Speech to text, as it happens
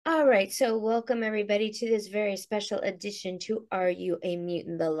right, so welcome everybody to this very special edition to Are You a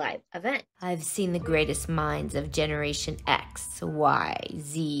Mutant? The live event. I've seen the greatest minds of Generation X, Y,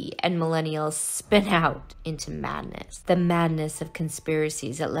 Z, and Millennials spin out into madness. The madness of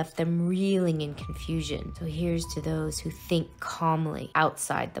conspiracies that left them reeling in confusion. So here's to those who think calmly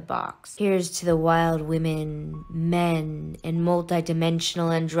outside the box. Here's to the wild women, men, and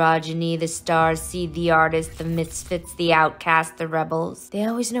multidimensional androgyny, the stars, seed, the artists, the misfits, the outcasts, the rebels. They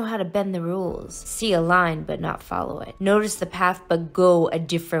always know how to bend the rules. See a line but not follow it. Notice the path but go a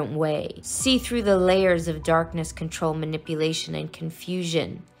different way. See through the layers of darkness, control, manipulation, and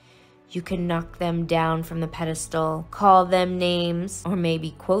confusion. You can knock them down from the pedestal, call them names, or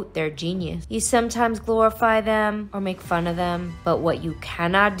maybe quote their genius. You sometimes glorify them or make fun of them, but what you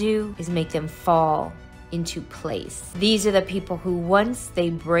cannot do is make them fall into place. These are the people who, once they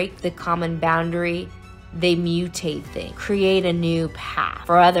break the common boundary, they mutate things, create a new path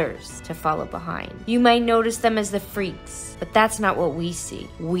for others to follow behind. You might notice them as the freaks, but that's not what we see.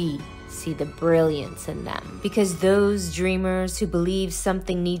 We see the brilliance in them. Because those dreamers who believe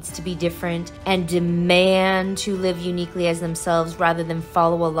something needs to be different and demand to live uniquely as themselves rather than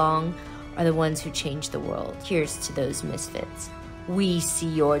follow along are the ones who change the world. Here's to those misfits. We see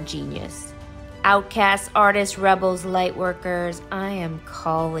your genius. Outcasts, artists, rebels, light workers, I am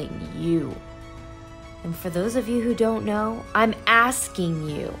calling you. And for those of you who don't know, I'm asking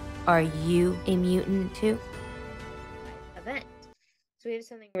you, are you a mutant too? Event. So we have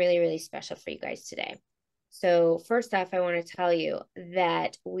something really, really special for you guys today. So first off, I want to tell you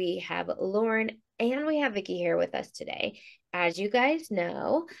that we have Lauren and we have Vicki here with us today. As you guys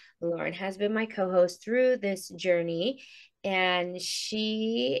know, Lauren has been my co-host through this journey, and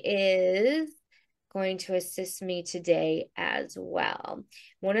she is going to assist me today as well.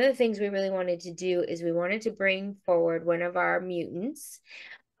 One of the things we really wanted to do is we wanted to bring forward one of our mutants.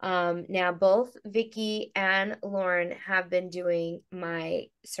 Now, both Vicki and Lauren have been doing my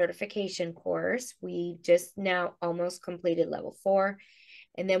certification course. We just now almost completed level 4.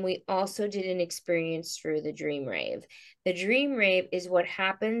 And then we also did an experience through the Dream Rave. The Dream Rave is what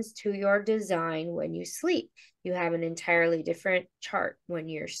happens to your design when you sleep. You have an entirely different chart when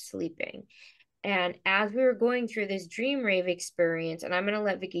you're sleeping. And as we were going through this Dream Rave experience, and I'm going to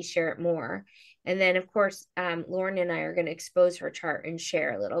let Vicki share it more. And then, of course, Lauren and I are going to expose her chart and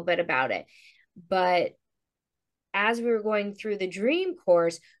share a little bit about it. But as we were going through the Dream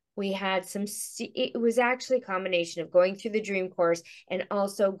course, we had it was actually a combination of going through the Dream course and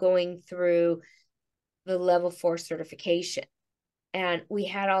also going through the level 4 certification. And we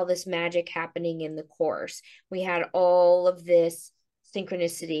had all this magic happening in the course. We had all of this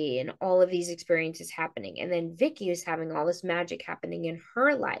synchronicity and all of these experiences happening. And then Vicki was having all this magic happening in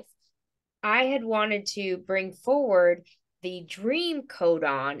her life. I had wanted to bring forward the dream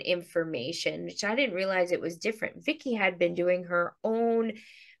codon information, which I didn't realize it was different. Vicki had been doing her own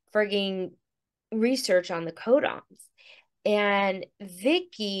frigging research on the codons. And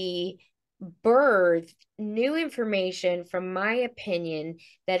Vicki birthed new information, from my opinion,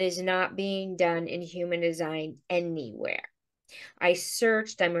 that is not being done in human design anywhere. I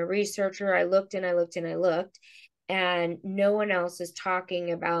searched, I'm a researcher, I looked and I looked and I looked, and no one else is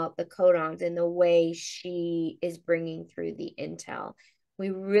talking about the codons in the way she is bringing through the intel.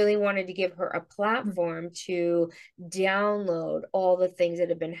 We really wanted to give her a platform to download all the things that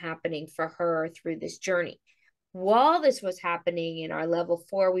have been happening for her through this journey. While this was happening in our level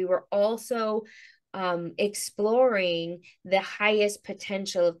 4, we were also exploring the highest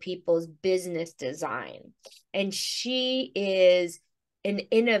potential of people's business design. And she is an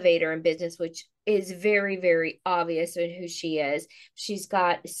innovator in business, which is very, very obvious in who she is. She's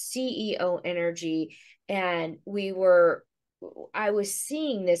got CEO energy, and I was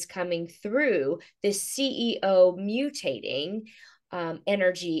seeing this coming through, this CEO mutating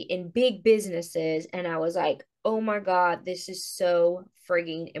energy in big businesses. And I was like, oh my God, this is so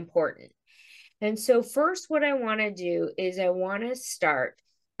frigging important. And so first, what I want to do is I want to start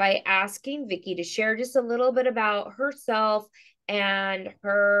by asking Vicki to share just a little bit about herself and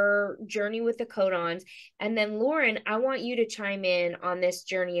her journey with the codons. And then Lauren, I want you to chime in on this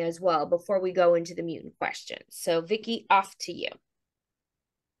journey as well before we go into the mutant questions. So Vicki, off to you.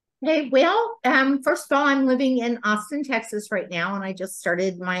 Okay, well, first of all, I'm living in Austin, Texas right now, and I just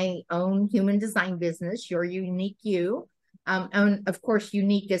started my own human design business, Your Unique You. And of course,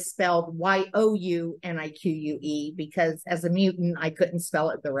 unique is spelled YOUNIQUE, because as a mutant, I couldn't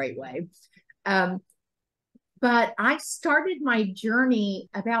spell it the right way. But I started my journey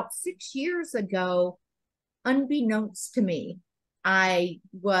about 6 years ago, unbeknownst to me. I'm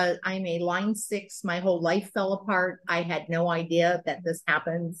a line 6. My whole life fell apart. I had no idea that this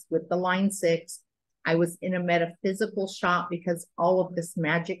happens with the line 6. I was in a metaphysical shop because all of this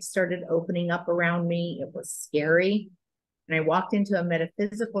magic started opening up around me. It was scary. And I walked into a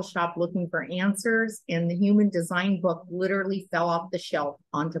metaphysical shop looking for answers, and the Human Design book literally fell off the shelf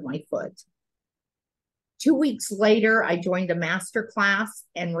onto my foot. 2 weeks later, I joined a master class,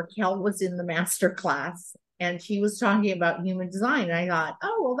 and Raquel was in the master class, and she was talking about human design. And I thought,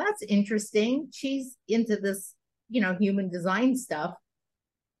 oh, well, that's interesting. She's into this, human design stuff.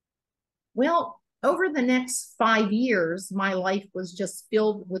 Well, over the next 5 years, my life was just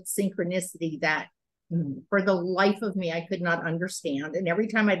filled with synchronicity that for the life of me, I could not understand. And every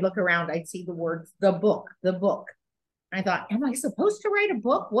time I'd look around, I'd see the words, the book, the book. And I thought, am I supposed to write a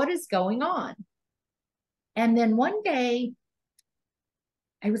book? What is going on? And then one day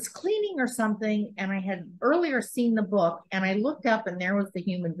I was cleaning or something, and I had earlier seen the book, and I looked up and there was the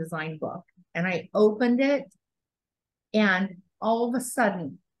Human Design book, and I opened it, and all of a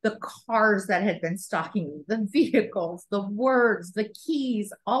sudden the cars that had been stalking me, the vehicles, the words, the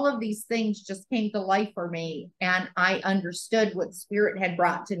keys, all of these things just came to life for me. And I understood what spirit had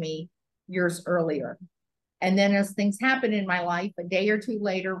brought to me years earlier. And then as things happen in my life, a day or two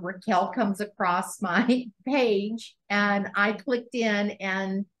later, Raquel comes across my page, and I clicked in,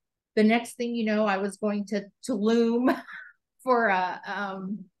 and the next thing you know, I was going to Tulum for a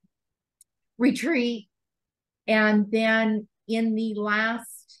retreat. And then in the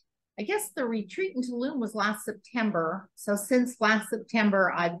the retreat in Tulum was last September. So since last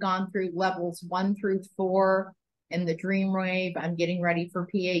September, I've gone through levels 1 through 4 in the Dream Rave. I'm getting ready for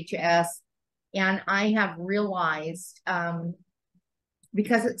PHS. And I have realized,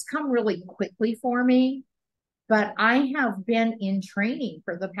 because it's come really quickly for me, but I have been in training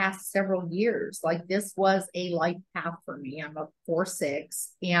for the past several years. Like, this was a life path for me. I'm a 4/6,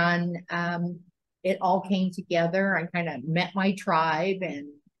 and it all came together. I kind of met my tribe, and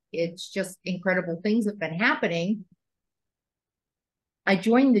it's just incredible things have been happening. I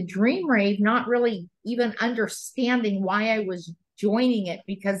joined the Dream Rave, not really even understanding why I was joining it,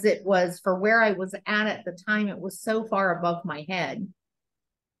 because it was, for where I was at the time, it was so far above my head.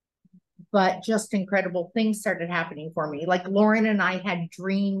 But just incredible things started happening for me. Like, Lauren and I had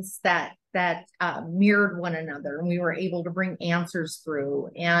dreams that mirrored one another, and we were able to bring answers through.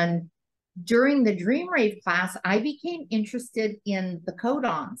 And during the Dream Rave class, I became interested in the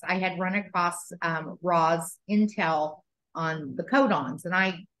codons. I had run across Ra's intel on the codons, and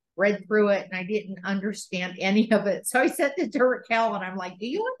I read through it, and I didn't understand any of it. So I sent it to Raquel, and I'm like, do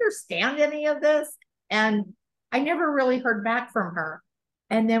you understand any of this? And I never really heard back from her.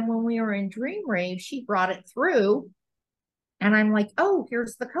 And then when we were in Dream Rave, she brought it through, and I'm like, oh,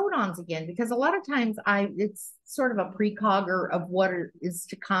 here's the codons again. Because a lot of times it's sort of a precogger of what is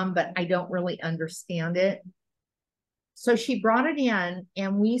to come, but I don't really understand it. So she brought it in,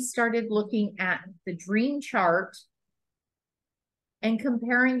 and we started looking at the dream chart and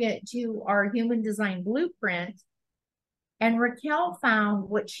comparing it to our human design blueprint. And Raquel found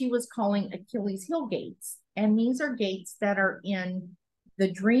what she was calling Achilles heel gates. And these are gates that are in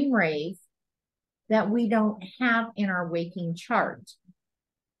the Dream Rave that we don't have in our waking chart.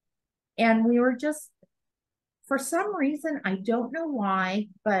 And we were just, for some reason, I don't know why,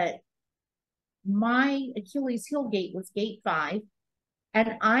 but my Achilles heel gate was gate 5.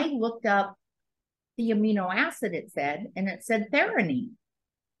 And I looked up the amino acid it said, and it said theanine.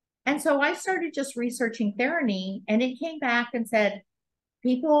 And so I started just researching theanine, and it came back and said,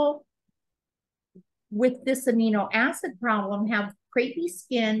 people with this amino acid problem have crepey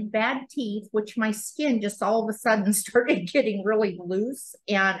skin, bad teeth, which my skin just all of a sudden started getting really loose,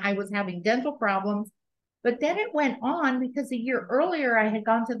 and I was having dental problems. But then it went on, because a year earlier I had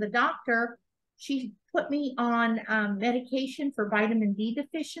gone to the doctor. She put me on medication for vitamin D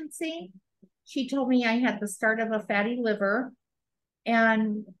deficiency. She told me I had the start of a fatty liver,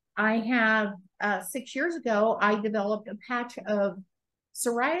 and I have 6 years ago, I developed a patch of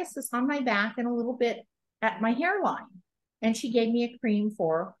psoriasis on my back and a little bit at my hairline. And she gave me a cream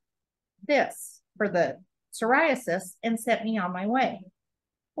for this, for the psoriasis, and sent me on my way.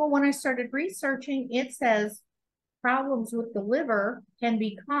 Well, when I started researching, it says problems with the liver can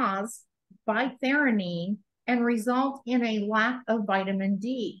be caused by theanine and result in a lack of vitamin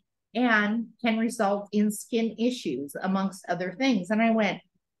D, and can result in skin issues, amongst other things. And I went,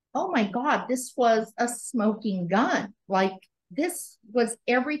 oh my God, this was a smoking gun. Like, this was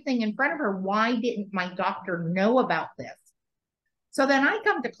everything in front of her. Why didn't my doctor know about this? So then I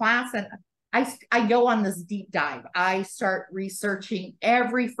come to class, and I go on this deep dive. I start researching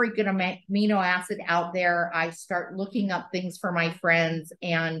every freaking amino acid out there. I start looking up things for my friends,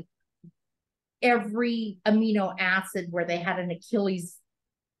 and every amino acid where they had an Achilles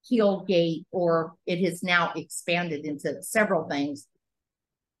heel gate, or it has now expanded into several things,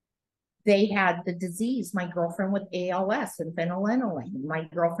 they had the disease. My girlfriend with ALS and phenylalanine, my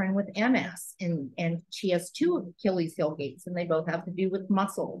girlfriend with MS, and she has two Achilles heel gates, and they both have to do with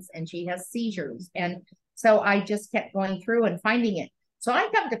muscles, and she has seizures. And so I just kept going through and finding it. So I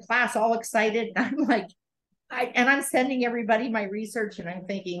come to class all excited, and I'm like, I'm sending everybody my research, and I'm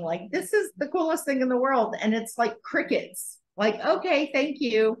thinking, like, this is the coolest thing in the world. And it's like crickets. Like, okay, thank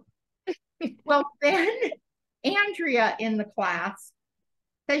you. Well, then Andrea in the class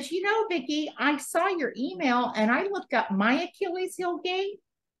says, you know, Vicki, I saw your email and I looked up my Achilles heel gate,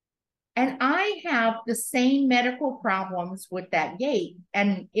 and I have the same medical problems with that gate.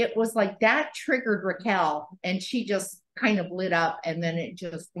 And it was like that triggered Raquel, and she just kind of lit up, and then it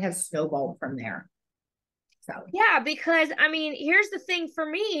just has snowballed from there. So yeah, because I mean, here's the thing for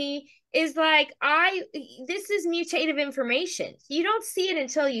me is like, this is mutative information. You don't see it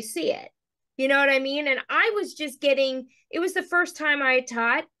until you see it. You know what I mean? And I was just getting, it was the first time I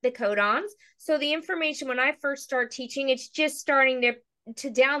taught the codons. So the information, when I first start teaching, it's just starting to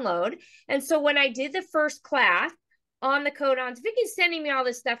download. And so when I did the first class on the codons, Vicki's sending me all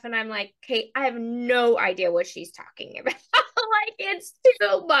this stuff, and I'm like, okay, I have no idea what she's talking about. Like, it's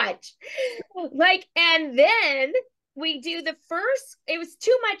too much. Like, and then we do the first, it was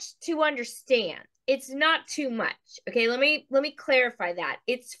too much to understand. It's not too much. Okay, let me clarify that.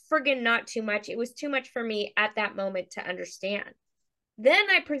 It's friggin' not too much. It was too much for me at that moment to understand. Then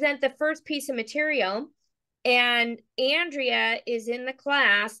I present the first piece of material, and Andrea is in the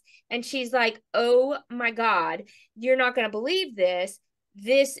class, and she's like, oh my God, you're not going to believe this.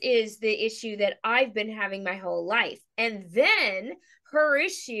 This is the issue that I've been having my whole life. And then her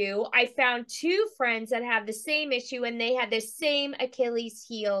issue, I found two friends that have the same issue, and they had the same Achilles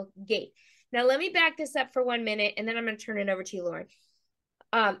heel gait. Now, let me back this up for 1 minute, and then I'm going to turn it over to you, Lauren.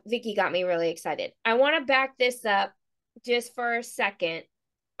 Vicki got me really excited. I want to back this up just for a second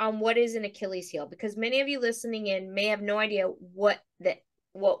on what is an Achilles heel, because many of you listening in may have no idea what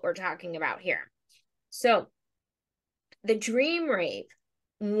we're talking about here. So the dream rave,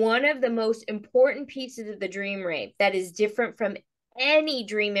 one of the most important pieces of the dream rave that is different from any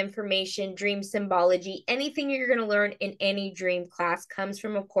dream information, dream symbology, anything you're going to learn in any dream class comes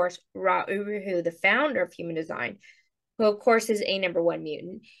from, of course, Ra Uru, the founder of Human Design, who, of course, is a #1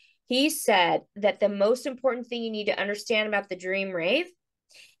 mutant. He said that the most important thing you need to understand about the dream rave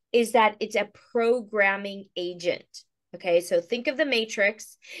is that it's a programming agent. Okay, so think of the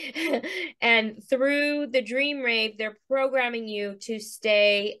Matrix, and through the dream rave, they're programming you to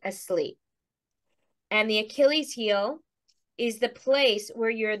stay asleep. And the Achilles heel is the place where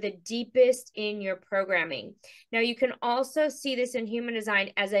you're the deepest in your programming. Now, you can also see this in Human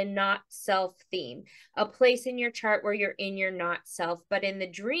Design as a not self theme, a place in your chart where you're in your not self. But in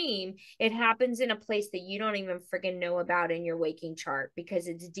the dream, it happens in a place that you don't even friggin' know about in your waking chart, because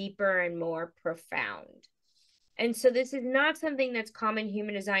it's deeper and more profound. And so this is not something that's common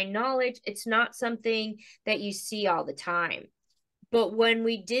Human Design knowledge. It's not something that you see all the time. But when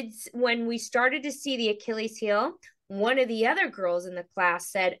we started to see the Achilles heel, one of the other girls in the class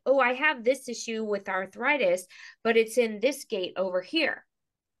said, oh, I have this issue with arthritis, but it's in this gate over here.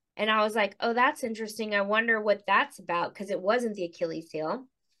 And I was like, oh, that's interesting. I wonder what that's about, because it wasn't the Achilles heel,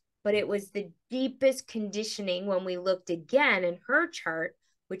 but it was the deepest conditioning when we looked again in her chart,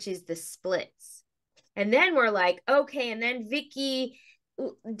 which is the splits. And then we're like, okay, and then Vicki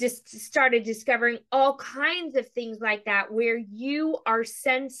just started discovering all kinds of things like that, where you are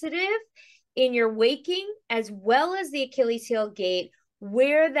sensitive in your waking, as well as the Achilles heel gate,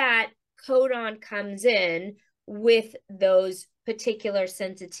 where that codon comes in with those particular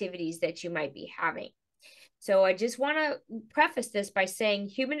sensitivities that you might be having. So I just want to preface this by saying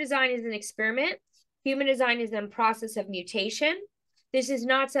Human Design is an experiment. Human Design is in process of mutation. This is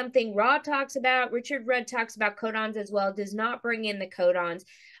not something Ra talks about. Richard Rudd talks about codons as well, does not bring in the codons.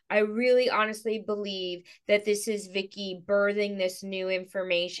 I really honestly believe that this is Vicki birthing this new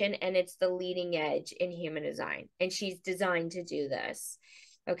information, and it's the leading edge in Human Design, and she's designed to do this.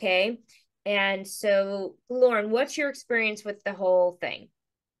 Okay. And so, Lauren, what's your experience with the whole thing?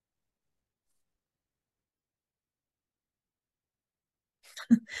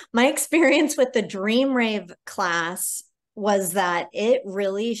 My experience with the Dream Rave class was that it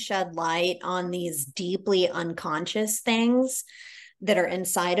really shed light on these deeply unconscious things that are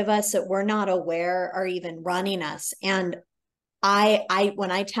inside of us that we're not aware are even running us. And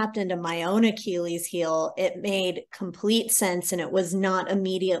when I tapped into my own Achilles heel, it made complete sense, and it was not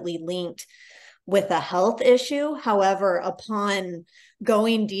immediately linked with a health issue. However, upon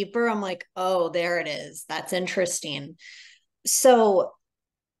going deeper, I'm like, oh, there it is. That's interesting. So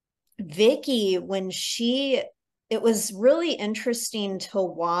Vicki, it was really interesting to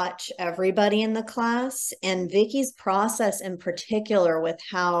watch everybody in the class, and Vicki's process in particular with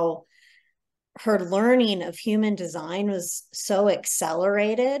how her learning of human design was so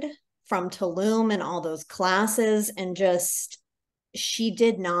accelerated from Tulum and all those classes, and just, she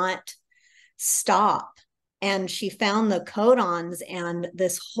did not stop. And she found the codons, and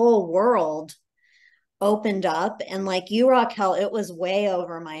this whole world opened up. And like you, Raquel, it was way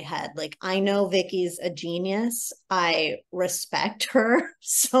over my head. Like, I know Vicki's a genius. I respect her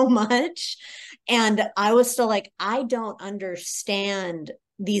so much. And I was still like, I don't understand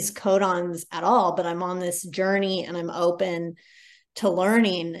these codons at all, but I'm on this journey and I'm open to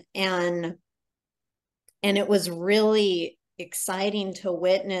learning. And it was really exciting to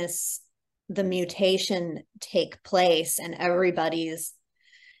witness the mutation take place and everybody's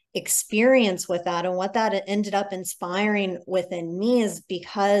experience with that. And what that ended up inspiring within me is,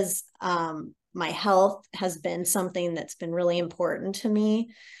 because my health has been something that's been really important to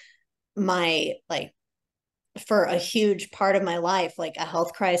me. For a huge part of my life, like a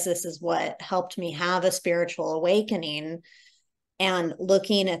health crisis is what helped me have a spiritual awakening. And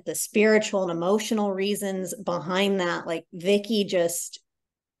looking at the spiritual and emotional reasons behind that, like Vicki just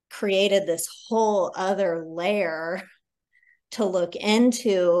created this whole other layer to look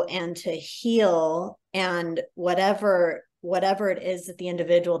into and to heal, and whatever it is that the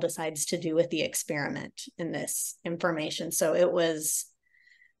individual decides to do with the experiment in this information. So it was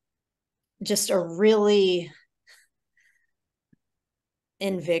just a really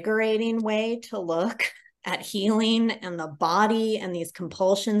invigorating way to look at healing and the body and these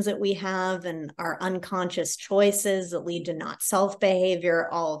compulsions that we have and our unconscious choices that lead to not self behavior,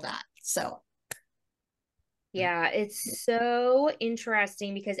 all of that. So yeah, it's so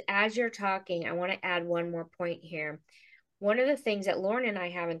interesting, because as you're talking, I want to add one more point here. One of the things that Lauren and I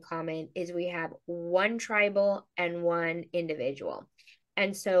have in common is we have one tribal and one individual.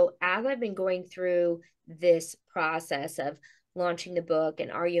 And so as I've been going through this process of launching the book and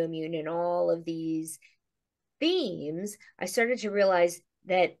Are You Immune and all of these themes, I started to realize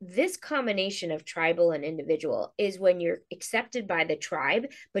that this combination of tribal and individual is when you're accepted by the tribe,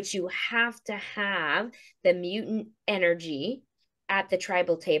 but you have to have the mutant energy at the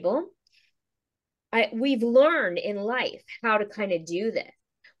tribal table. We've learned in life how to kind of do this.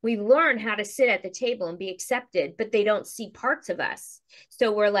 We've learned how to sit at the table and be accepted, but they don't see parts of us.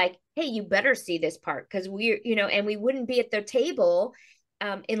 So we're like, hey, you better see this part, because we're, and we wouldn't be at the table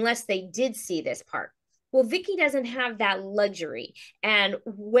unless they did see this part. Well, Vicki doesn't have that luxury. And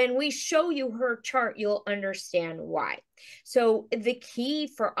when we show you her chart, you'll understand why. So the key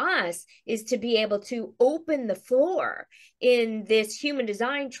for us is to be able to open the floor in this human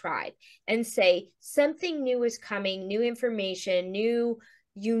design tribe and say, something new is coming, new information, new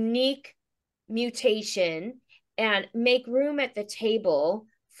unique mutation, and make room at the table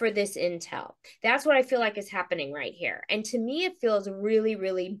for this intel. That's what I feel like is happening right here. And to me, it feels really,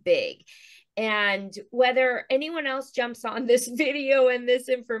 really big. And whether anyone else jumps on this video and this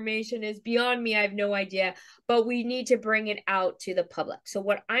information is beyond me, I have no idea, but we need to bring it out to the public. So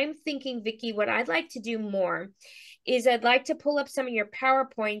what I'm thinking, Vicki, what I'd like to do more is I'd like to pull up some of your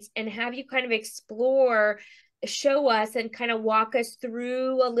PowerPoints and have you kind of explore, show us and kind of walk us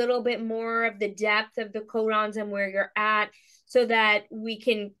through a little bit more of the depth of the codons and where you're at, so that we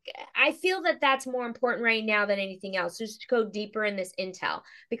can, I feel that that's more important right now than anything else, just to go deeper in this intel,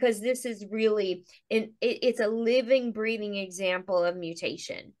 because this is really, it's a living, breathing example of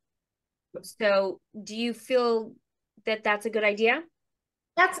mutation. So do you feel that that's a good idea?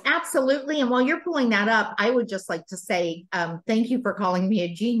 That's absolutely. And while you're pulling that up, I would just like to say, thank you for calling me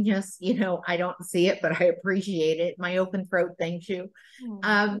a genius. I don't see it, but I appreciate it. My open throat thanks you.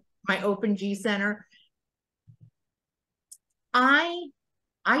 My open G center. I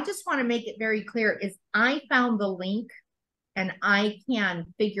just want to make it very clear is I found the link, and I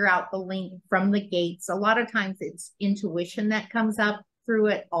can figure out the link from the gates. A lot of times it's intuition that comes up through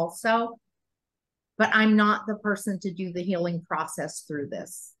it also, but I'm not the person to do the healing process through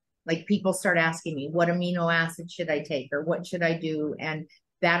this. Like, people start asking me, what amino acid should I take, or what should I do? And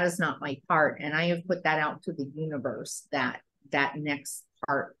that is not my part. And I have put that out to the universe, that next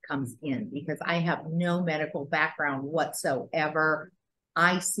part comes in, because I have no medical background whatsoever.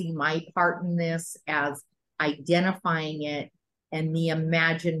 I see my part in this as identifying it and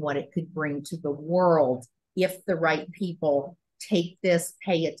imagine what it could bring to the world if the right people take this,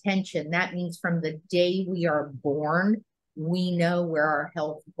 pay attention. That means from the day we are born, we know where our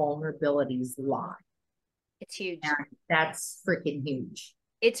health vulnerabilities lie. It's huge. And that's freaking huge.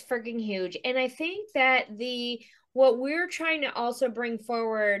 It's freaking huge. And I think that what we're trying to also bring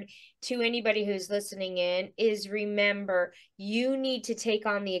forward to anybody who's listening in is, remember, you need to take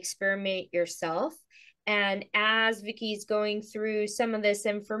on the experiment yourself. And as Vicki's going through some of this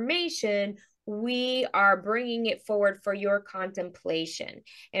information, we are bringing it forward for your contemplation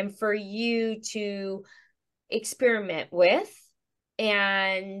and for you to experiment with.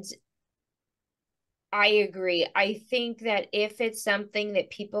 And I agree. I think that if it's something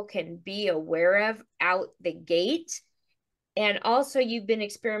that people can be aware of out the gate, and also you've been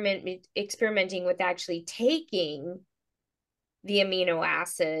experimenting with actually taking the amino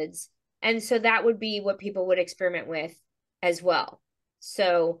acids, and so that would be what people would experiment with as well.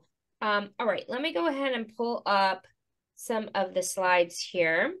 So, all right, let me go ahead and pull up some of the slides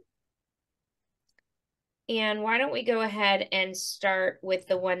here. And why don't we go ahead and start with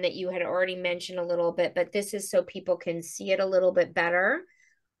the one that you had already mentioned a little bit, but this is so people can see it a little bit better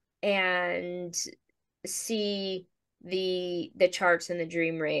and see the charts in the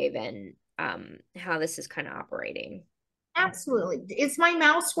dream rave and how this is kind of operating. Absolutely. Is my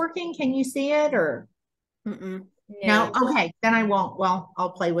mouse working? Can you see it or? Mm-mm. No. Okay, then I won't. Well,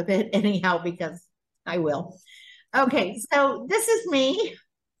 I'll play with it anyhow because I will. Okay, so this is me.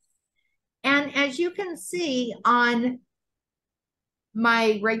 And as you can see on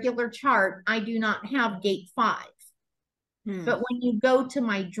my regular chart, I do not have gate 5. But when you go to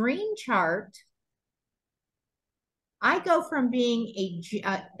my dream chart, I go from being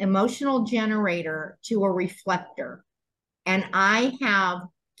a emotional generator to a reflector. And I have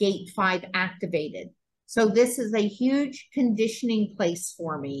gate 5 activated. So this is a huge conditioning place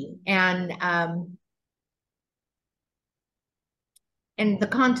for me. And the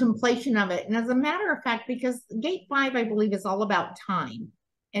contemplation of it. And as a matter of fact, because gate 5, I believe, is all about time.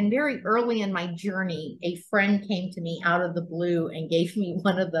 And very early in my journey, a friend came to me out of the blue and gave me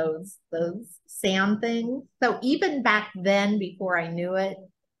one of those sand things. So even back then, before I knew it,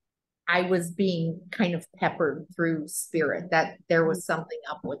 I was being kind of peppered through spirit that there was something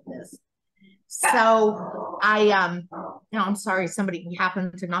up with this. So I'm sorry, somebody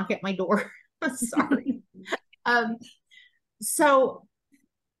happened to knock at my door. Sorry. So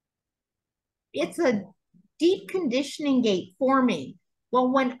it's a deep conditioning gate for me.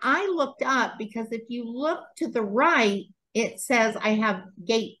 Well, when I looked up, because if you look to the right, it says I have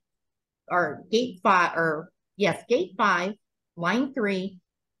gate 5, line 3,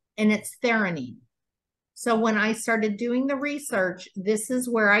 and it's theranine. So when I started doing the research, this is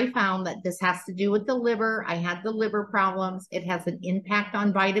where I found that this has to do with the liver. I had the liver problems. It has an impact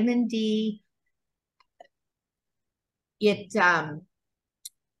on vitamin D. It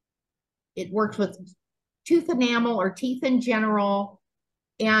works with tooth enamel or teeth in general.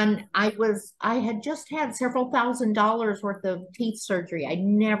 And I had just had several $1,000s worth of teeth surgery. I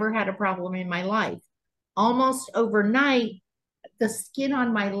never had a problem in my life. Almost overnight, the skin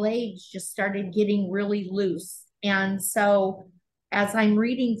on my legs just started getting really loose. And so as I'm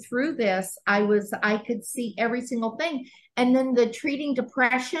reading through this, I could see every single thing. And then the treating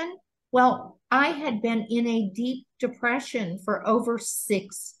depression, well, I had been in a deep depression for over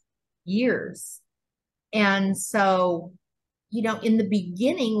 6 years. And so, in the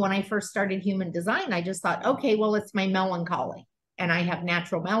beginning, when I first started human design, I just thought, okay, well, it's my melancholy. And I have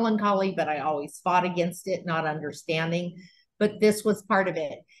natural melancholy, but I always fought against it, not understanding. But this was part of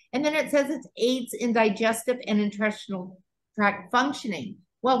it. And then it says it aids in digestive and intestinal tract functioning.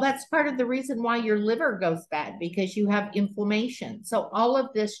 Well, that's part of the reason why your liver goes bad, because you have inflammation. So all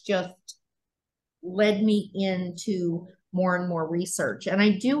of this just led me into more and more research. And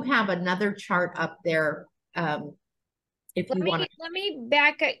I do have another chart up there. If you want to, let me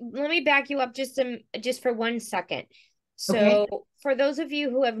back you up just for 1 second. So okay. For those of you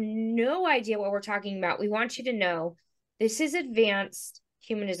who have no idea what we're talking about, we want you to know this is advanced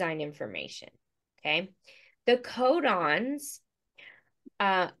human design information. Okay. The codons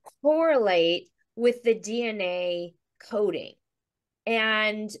correlate with the DNA coding.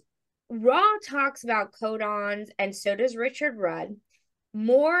 And Ra talks about codons, and so does Richard Rudd,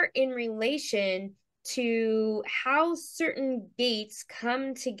 more in relation to how certain gates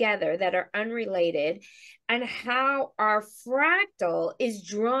come together that are unrelated and how our fractal is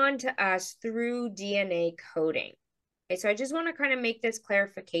drawn to us through DNA coding. Okay, so I just want to kind of make this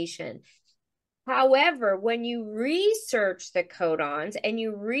clarification. However, when you research the codons and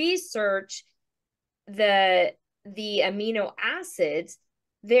you research the amino acids,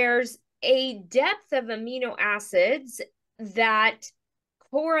 there's a depth of amino acids that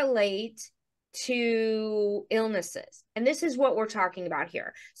correlate to illnesses. And this is what we're talking about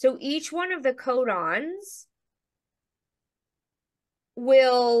here. So each one of the codons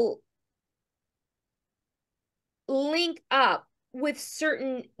will link up with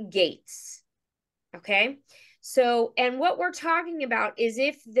certain gates. Okay. So, and what we're talking about is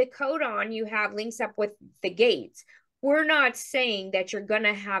if the codon you have links up with the gates, we're not saying that you're going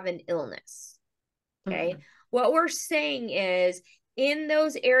to have an illness. Okay. What we're saying is in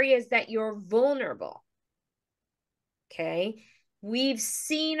those areas that you're vulnerable. Okay. We've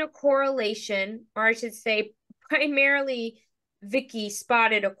seen a correlation, or I should say primarily Vicki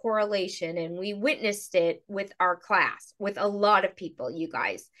spotted a correlation, and we witnessed it with our class, with a lot of people, you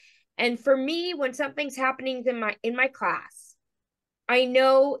guys. And for me, when something's happening in my class, I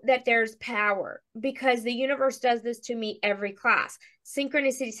know that there's power because the universe does this to me every class.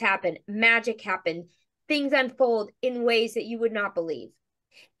 Synchronicities happen, magic happen, things unfold in ways that you would not believe.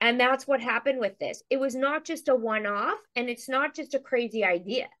 And that's what happened with this. It was not just a one-off, and it's not just a crazy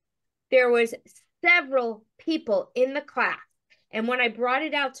idea. There was several people in the class, and when I brought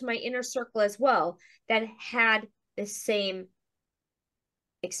it out to my inner circle as well, that had the same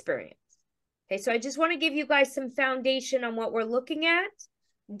experience. Okay, so I just want to give you guys some foundation on what we're looking at.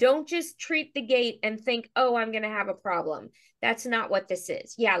 Don't just treat the gate and think, oh, I'm going to have a problem. That's not what this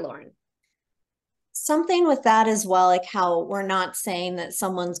is. Yeah, Lauren. Something with that as well, like how we're not saying that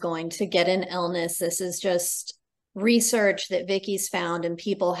someone's going to get an illness. This is just research that Vicki's found, and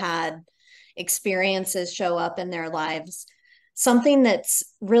people had experiences show up in their lives. Something that's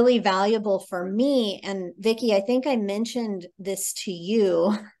really valuable for me, and Vicki, I think I mentioned this to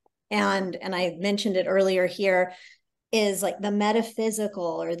you, and I mentioned it earlier here, is like the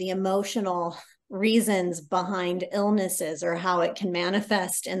metaphysical or the emotional reasons behind illnesses or how it can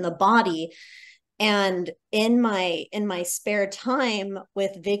manifest in the body. And in my spare time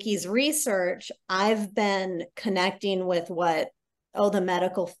with Vicki's research, I've been connecting with what,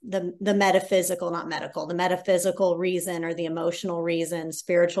 the metaphysical, not medical, the metaphysical reason or the emotional reason,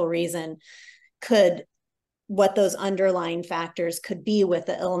 spiritual reason what those underlying factors could be with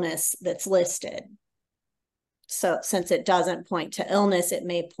the illness that's listed. So since it doesn't point to illness, it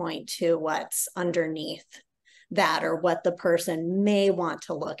may point to what's underneath that or what the person may want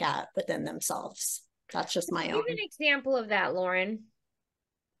to look at within themselves. That's just my own. Give an example of that, Lauren.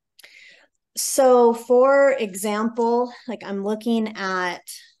 So for example, like I'm looking at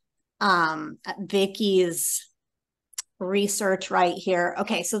Vicki's research right here.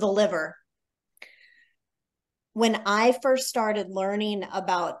 Okay, so the liver. When I first started learning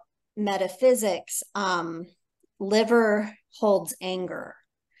about metaphysics, liver holds anger,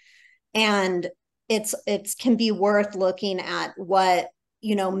 and it can be worth looking at what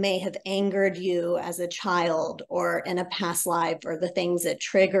may have angered you as a child or in a past life, or the things that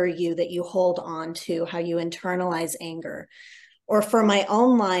trigger you that you hold on to, how you internalize anger. Or for my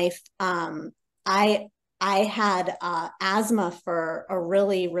own life, I had asthma for a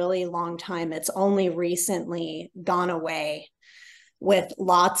really, really long time. It's only recently gone away with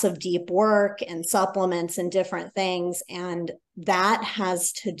lots of deep work and supplements and different things. And that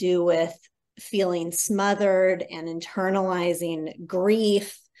has to do with feeling smothered and internalizing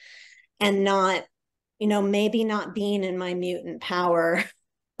grief and not, maybe not being in my mutant power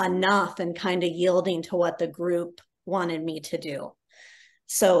enough and kind of yielding to what the group wanted me to do.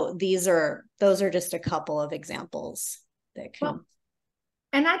 So those are just a couple of examples that can. Well,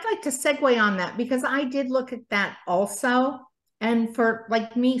 and I'd like to segue on that because I did look at that also. And for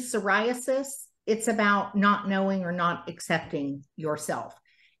like me, psoriasis, it's about not knowing or not accepting yourself.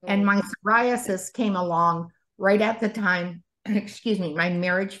 And my psoriasis came along right at the time, excuse me, my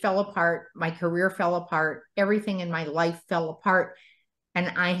marriage fell apart, my career fell apart, everything in my life fell apart. And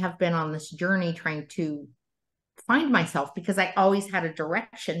I have been on this journey trying to find myself because I always had a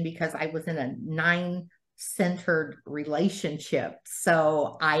direction because I was in a 9-centered relationship.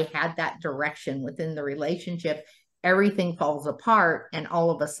 So I had that direction within the relationship. Everything falls apart. And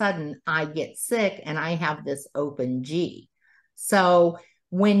all of a sudden I get sick and I have this open G. So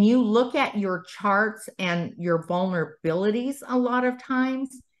when you look at your charts and your vulnerabilities, a lot of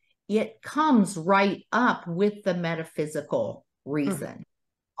times it comes right up with the metaphysical reason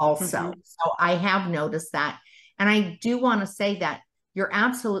also. So I have noticed that. And I do want to say that you're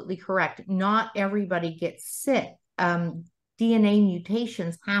absolutely correct. Not everybody gets sick. DNA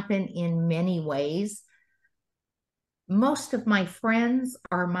mutations happen in many ways. Most of my friends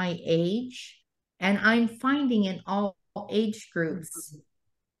are my age, and I'm finding in all age groups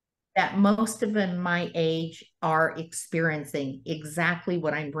that most of them my age are experiencing exactly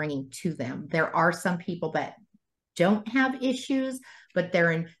what I'm bringing to them. There are some people that don't have issues, but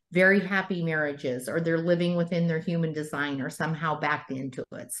they're in very happy marriages, or they're living within their human design or somehow backed into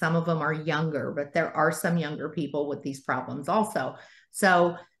it. Some of them are younger, but there are some younger people with these problems also.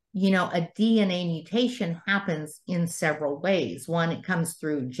 So, you know, a DNA mutation happens in several ways. One, it comes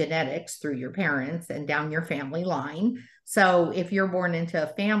through genetics, through your parents and down your family line. So if you're born into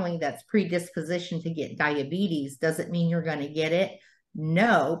a family that's predispositioned to get diabetes, does it mean you're going to get it?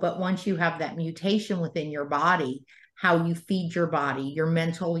 No, but once you have that mutation within your body, how you feed your body, your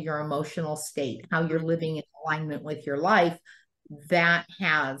mental, your emotional state, how you're living in alignment with your life, that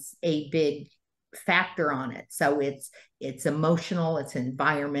has a big factor on it. So it's emotional, it's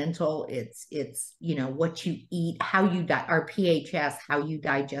environmental, it's you know, what you eat, how you our PHS, how you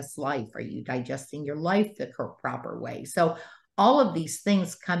digest life. Are you digesting your life the proper way? So all of these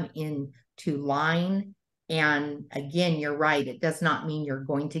things come into line. And again, you're right, it does not mean you're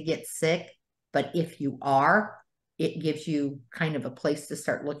going to get sick, but if you are, it gives you kind of a place to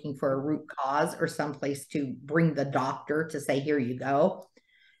start looking for a root cause, or some place to bring the doctor to say, here you go.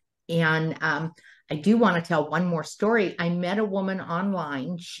 And I do want to tell one more story. I met a woman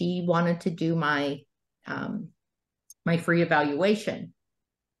online. She wanted to do my my free evaluation.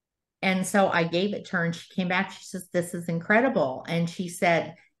 And so I gave it to her, and she came back. She says, this is incredible. And she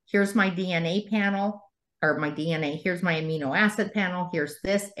said, here's my DNA panel, or my DNA. Here's my amino acid panel. Here's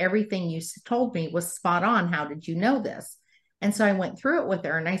this. Everything you told me was spot on. How did you know this? And so I went through it with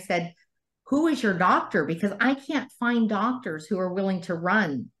her, and I said, who is your doctor? Because I can't find doctors who are willing to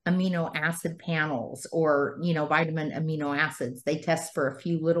run amino acid panels, or, you know, vitamin amino acids. They test for a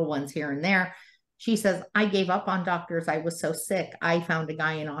few little ones here and there. She says, I gave up on doctors. I was so sick. I found a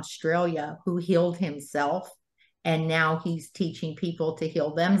guy in Australia who healed himself, and now he's teaching people to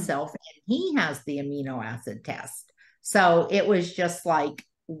heal themselves. And he has the amino acid test. So it was just like,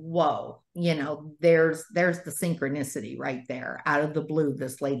 whoa, you know, there's the synchronicity right there. Out of the blue,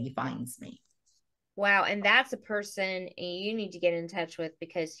 this lady finds me. Wow. And that's a person you need to get in touch with,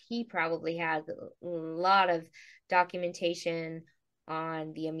 because he probably has a lot of documentation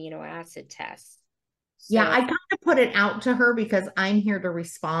on the amino acid test. So, yeah, I kind of put it out to her because I'm here to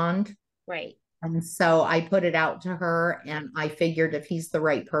respond. Right. And so I put it out to her, and I figured if he's the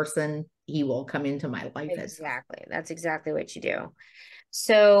right person, he will come into my life. Exactly. That's exactly what you do.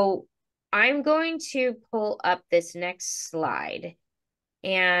 So I'm going to pull up this next slide,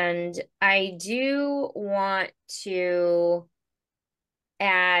 and I do want to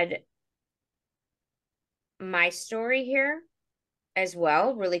add my story here as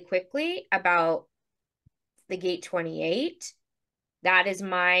well, really quickly, about the gate 28. That is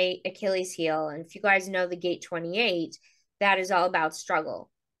my Achilles heel. And if you guys know the gate 28, that is all about struggle.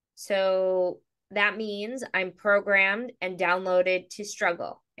 So that means I'm programmed and downloaded to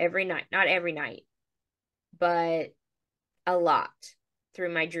struggle every night. Not every night, but a lot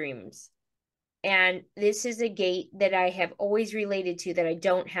through my dreams. And this is a gate that I have always related to that I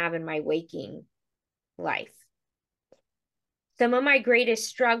don't have in my waking life. Some of my greatest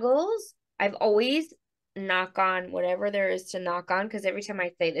struggles, I've always, knock on whatever there is to knock on, because every time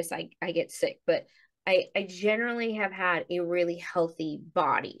I say this, I get sick, but I generally have had a really healthy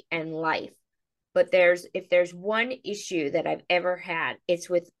body and life. But if there's one issue that I've ever had, it's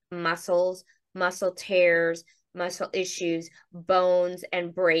with muscles, muscle tears, muscle issues, bones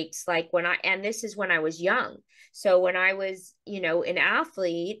and breaks. Like and this is when I was young. So when I was, you know, an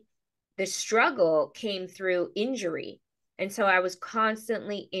athlete, the struggle came through injury. And so I was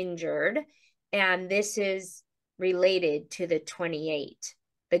constantly injured. And this is related to the 28,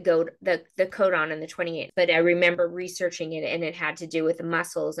 the codon and the 28. But I remember researching it, and it had to do with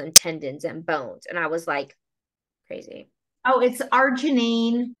muscles and tendons and bones. And I was like, crazy. Oh, it's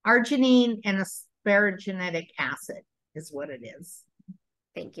arginine and asparaginic acid is what it is.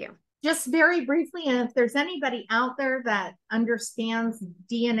 Thank you. Just very briefly, and if there's anybody out there that understands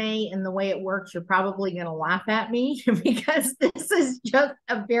DNA and the way it works, you're probably going to laugh at me because this is just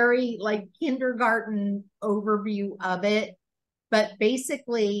a very like kindergarten overview of it. But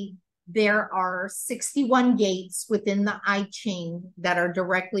basically, there are 61 gates within the I Ching that are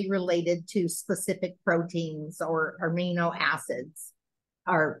directly related to specific proteins or amino acids,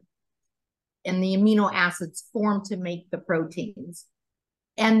 and the amino acids form to make the proteins.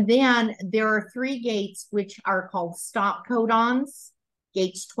 And then there are 3 gates which are called stop codons,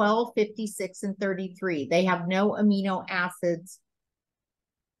 gates 12, 56, and 33. They have no amino acids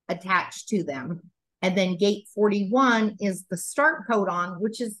attached to them. And then gate 41 is the start codon,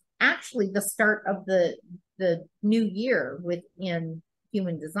 which is actually the start of the new year within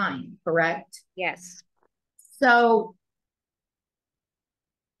human design, correct? Yes. So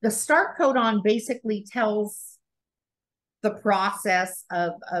the start codon basically tells the process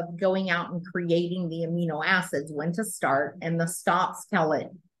of going out and creating the amino acids, when to start, and the stops tell it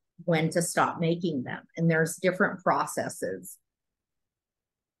when to stop making them. And there's different processes.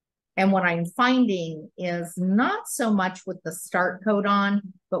 And what I'm finding is not so much with the start codon,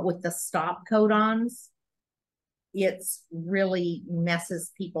 but with the stop codons, it's really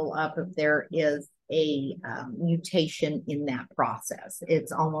messes people up if there is a mutation in that process.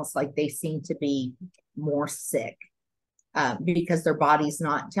 It's almost like they seem to be more sick because their body's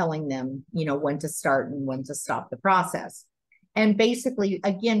not telling them, you know, when to start and when to stop the process. And basically,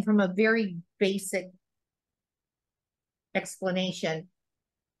 again, from a very basic explanation,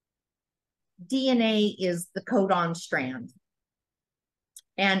 DNA is the codon strand.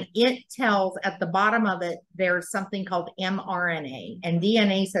 And it tells at the bottom of it, there's something called mRNA. And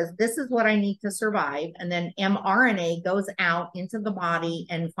DNA says, this is what I need to survive. And then mRNA goes out into the body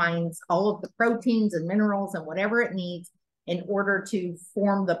and finds all of the proteins and minerals and whatever it needs in order to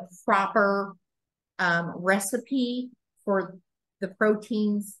form the proper recipe for the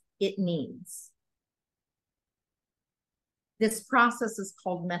proteins it needs. This process is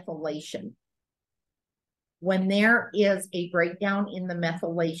called methylation. When there is a breakdown in the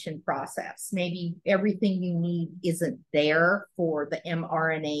methylation process, maybe everything you need isn't there for the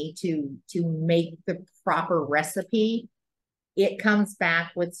mRNA to make the proper recipe, it comes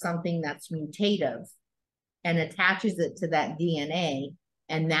back with something that's mutative and attaches it to that DNA,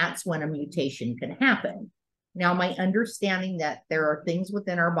 and that's when a mutation can happen. Now, my understanding that there are things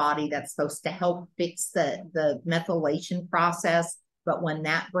within our body that's supposed to help fix the methylation process, but when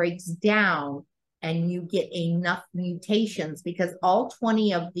that breaks down, and you get enough mutations, because all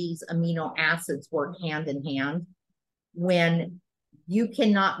 20 of these amino acids work hand in hand. When you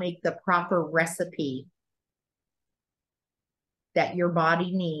cannot make the proper recipe that your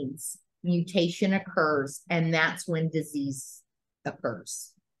body needs, mutation occurs, and that's when disease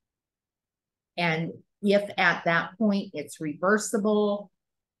occurs. And if at that point it's reversible,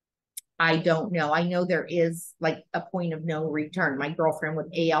 I don't know. I know there is like a point of no return. My girlfriend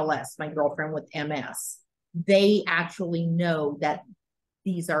with ALS, my girlfriend with MS, they actually know that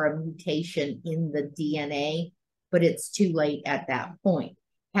these are a mutation in the DNA, but it's too late at that point.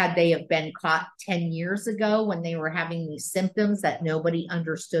 Had they have been caught 10 years ago when they were having these symptoms that nobody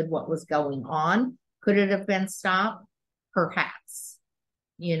understood what was going on, could it have been stopped? Perhaps,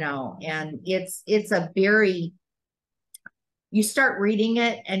 you know, and it's a very, you start reading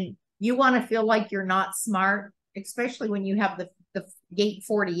it and you want to feel like you're not smart, especially when you have the gate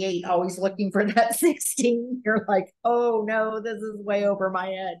 48 always looking for that 16. You're like, oh no, this is way over my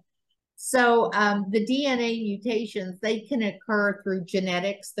head. So the DNA mutations, they can occur through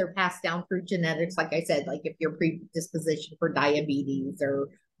genetics. They're passed down through genetics. Like I said, like if you're predisposition for diabetes or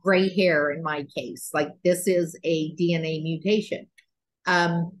gray hair in my case, like this is a DNA mutation.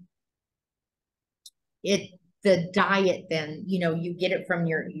 The diet, then, you know, you get it from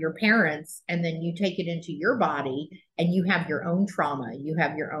your parents, and then you take it into your body, and you have your own trauma, you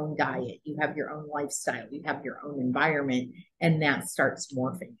have your own diet, you have your own lifestyle, you have your own environment, and that starts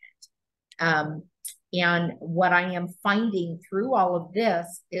morphing it. And what I am finding through all of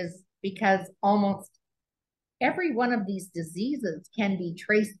this is because almost every one of these diseases can be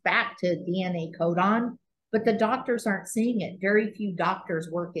traced back to DNA codon, but the doctors aren't seeing it. Very few doctors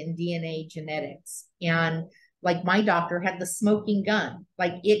work in DNA genetics. And like my doctor had the smoking gun.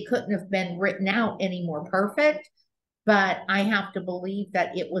 Like it couldn't have been written out any more perfect, but I have to believe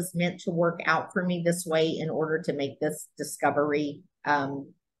that it was meant to work out for me this way in order to make this discovery,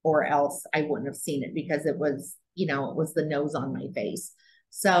 or else I wouldn't have seen it, because it was, you know, it was the nose on my face.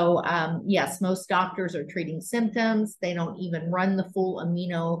 So yes, most doctors are treating symptoms. They don't even run the full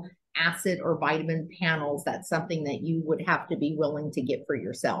amino acid or vitamin panels. That's something that you would have to be willing to get for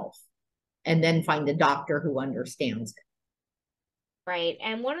yourself, and then find a doctor who understands it. Right.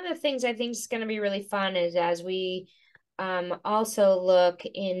 And one of the things I think is going to be really fun is as we also look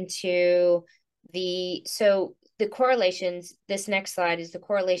into the correlations. This next slide is the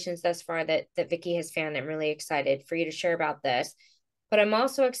correlations thus far that Vicki has found. I'm really excited for you to share about this. But I'm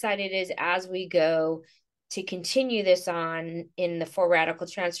also excited is as we go to continue this on in the 4 radical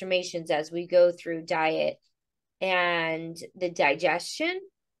transformations, as we go through diet and the digestion,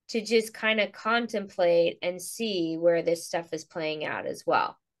 to just kind of contemplate and see where this stuff is playing out as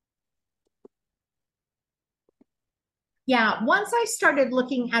well. Yeah, once I started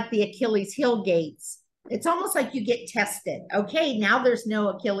looking at the Achilles heel gates, it's almost like you get tested. Okay, now there's no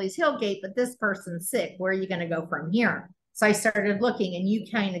Achilles heel gate, but this person's sick. Where are you going to go from here? So I started looking, and you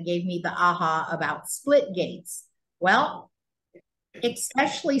kind of gave me the aha about split gates. Well,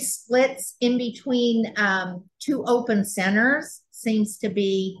 especially splits in between two open centers seems to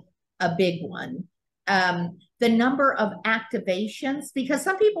be a big one. The number of activations, because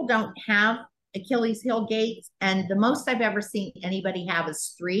some people don't have Achilles heel gates, and the most I've ever seen anybody have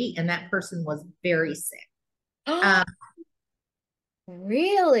is 3, and that person was very sick.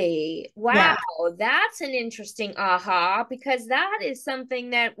 Really? Wow. Yeah. That's an interesting aha, because that is something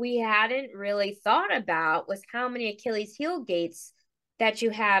that we hadn't really thought about, was how many Achilles heel gates that you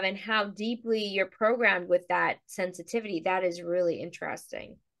have and how deeply you're programmed with that sensitivity. That is really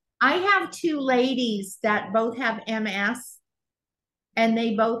interesting. I have 2 ladies that both have MS, and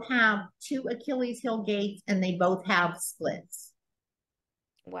they both have 2 Achilles heel gates, and they both have splits.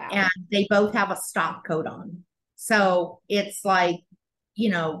 Wow. And they both have a stop codon. So it's like, you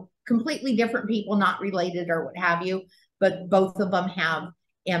know, completely different people, not related or what have you, but both of them have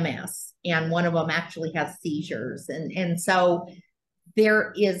MS, and one of them actually has seizures. And so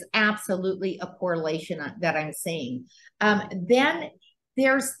there is absolutely a correlation that I'm seeing. Then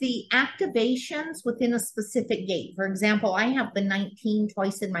there's the activations within a specific gate. For example, I have the 19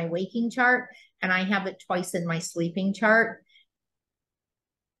 twice in my waking chart, and I have it twice in my sleeping chart.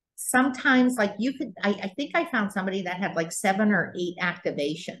 Sometimes, like, you could, I think I found somebody that had like 7 or 8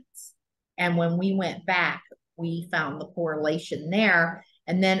 activations. And when we went back, we found the correlation there.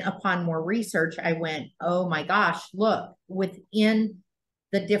 And then upon more research, I went, oh my gosh, look, within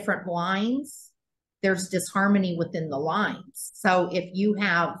the different lines, there's disharmony within the lines. So if you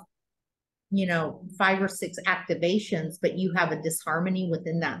have, you know, 5 or 6 activations, but you have a disharmony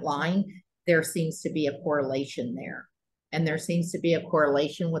within that line, there seems to be a correlation there. And there seems to be a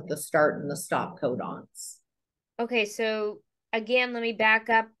correlation with the start and the stop codons. Okay, so again, let me back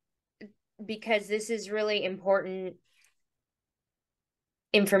up, because this is really important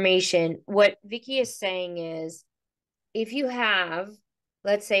information. What Vicki is saying is, if you have,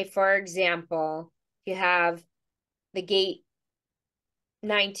 let's say, for example, you have the gate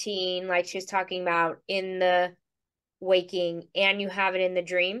 19, like she was talking about, in the waking, and you have it in the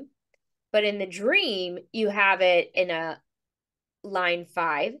dream, but in the dream, you have it in a line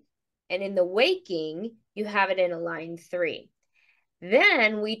 5, and in the waking, you have it in a line 3.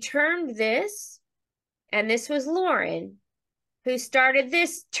 Then we termed this, and this was Lauren, who started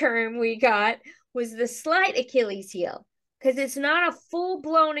this term we got, was the slight Achilles heel, because it's not a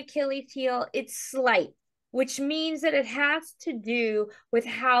full-blown Achilles heel, it's slight, which means that it has to do with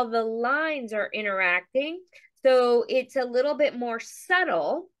how the lines are interacting. So it's a little bit more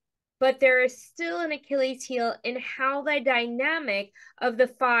subtle, but there is still an Achilles heel in how the dynamic of the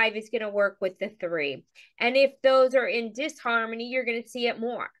 5 is going to work with the 3. And if those are in disharmony, you're going to see it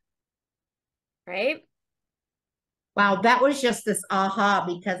more. Right? Wow, that was just this aha,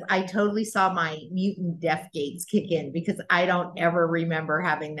 because I totally saw my mutant death gates kick in, because I don't ever remember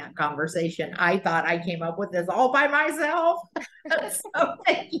having that conversation. I thought I came up with this all by myself. So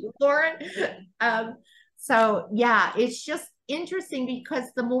thank you, Lauren. So yeah, it's just interesting,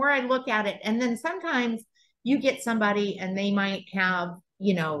 because the more I look at it, and then sometimes you get somebody and they might have,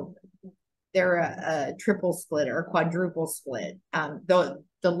 you know, they're a triple split or a quadruple split. The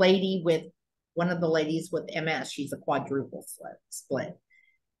lady with, one of the ladies with MS, she's a quadruple split.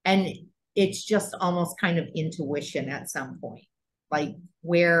 And it's just almost kind of intuition at some point. Like,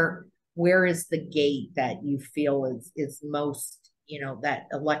 where is the gate that you feel is most, you know, that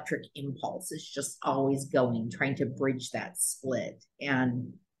electric impulse is just always going, trying to bridge that split.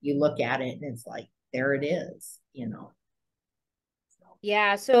 And you look at it and it's like, there it is, you know.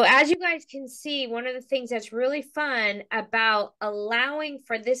 Yeah, so as you guys can see, one of the things that's really fun about allowing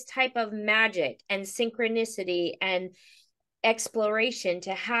for this type of magic and synchronicity and exploration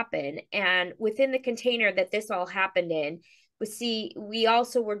to happen, and within the container that this all happened in, we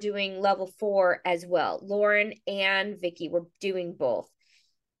also were doing level 4 as well. Lauren and Vicki were doing both.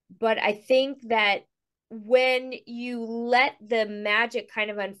 But I think that when you let the magic kind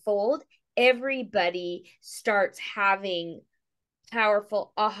of unfold, everybody starts having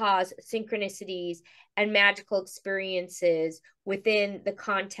powerful ahas, synchronicities, and magical experiences within the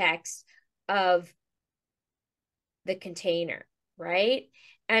context of the container, right?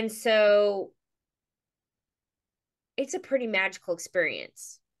 And so it's a pretty magical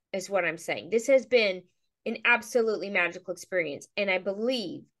experience, is what I'm saying. This has been an absolutely magical experience, and I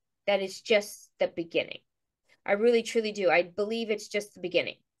believe that it's just the beginning. I really, truly do. I believe it's just the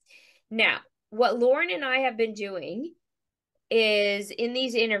beginning. Now, what Lauren and I have been doing is, in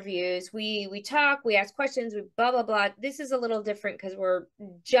these interviews, we talk, we ask questions, we blah, blah, blah. This is a little different because we're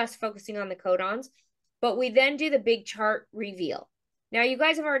just focusing on the codons, but we then do the big chart reveal. Now, you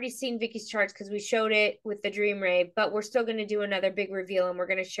guys have already seen Vicki's charts because we showed it with the Dream Rave, but we're still going to do another big reveal and we're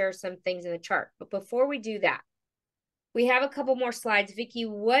going to share some things in the chart. But before we do that, we have a couple more slides. Vicki,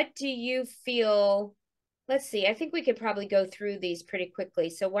 what do you feel? Let's see. I think we could probably go through these pretty quickly.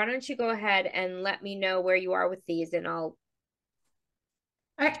 So why don't you go ahead and let me know where you are with these, and I'll...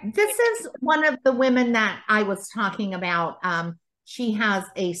 This is one of the women that I was talking about. She has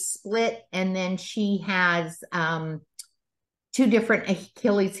a split, and then she has two different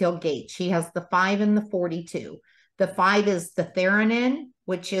Achilles heel gates. She has the 5 and the 42. The 5 is the therenin,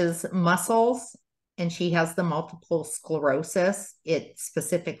 which is muscles, and she has the multiple sclerosis. It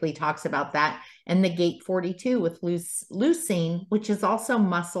specifically talks about that. And the gate 42 with leucine, which is also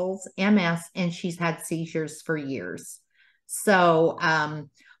muscles, MS, and she's had seizures for years. So,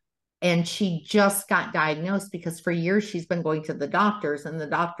 and she just got diagnosed because for years she's been going to the doctors and the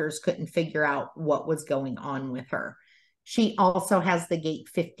doctors couldn't figure out what was going on with her. She also has the gate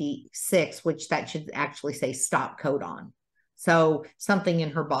 56, which that should actually say stop codon. So something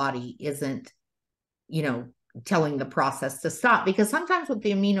in her body isn't, you know, telling the process to stop, because sometimes with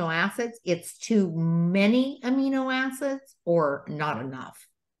the amino acids, it's too many amino acids or not enough.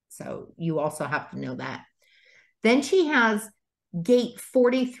 So you also have to know that. Then she has gate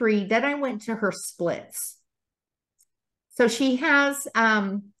 43. Then I went to her splits. So she has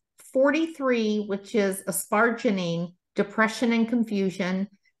 43, which is asparagine, depression and confusion.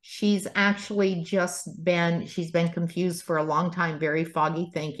 She's actually she's been confused for a long time, very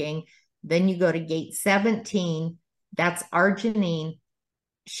foggy thinking. Then you go to gate 17, that's arginine.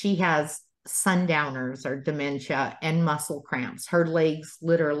 She has sundowners or dementia and muscle cramps. Her legs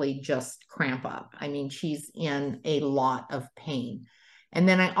literally just cramp up. I mean, she's in a lot of pain. And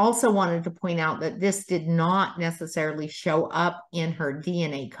then I also wanted to point out that this did not necessarily show up in her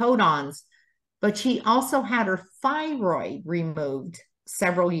DNA codons, but she also had her thyroid removed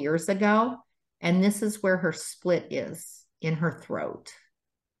several years ago. And this is where her split is, in her throat.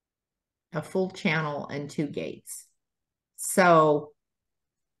 A full channel and 2 gates. So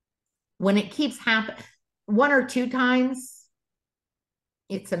when it keeps happening 1 or 2 times,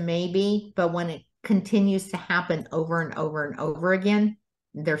 it's a maybe, but when it continues to happen over and over and over again,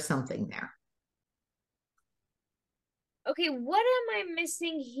 there's something there. Okay, what am I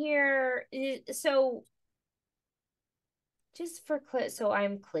missing here? So just for so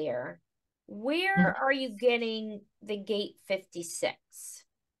I'm clear, where are you getting the gate 56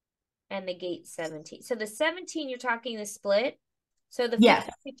 and the gate 17? So the 17, you're talking the split. So the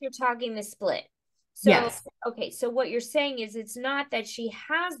 56, you're talking the split. So, yes. Okay, so what you're saying is it's not that she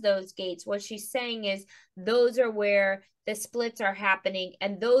has those gates. What she's saying is those are where the splits are happening,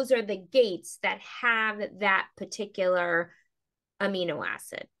 and those are the gates that have that particular amino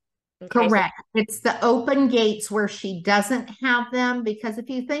acid. Okay, correct. So it's the open gates where she doesn't have them, because if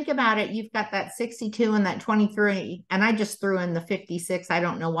you think about it, you've got that 62 and that 23, and I just threw in the 56. I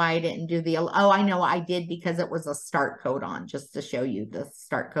don't know why I didn't do the, oh, I know I did, because it was a start codon, just to show you the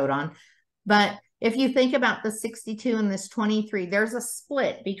start codon. But if you think about the 62 and this 23, there's a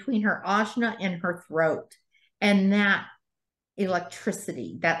split between her ajna and her throat. And that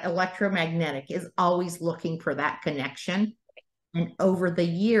electricity, that electromagnetic, is always looking for that connection. And over the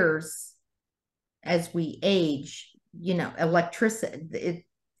years, as we age, you know, electricity,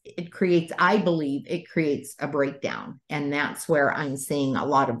 it creates, I believe, it creates a breakdown. And that's where I'm seeing a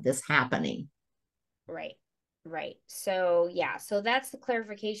lot of this happening. Right, right. So, yeah, so that's the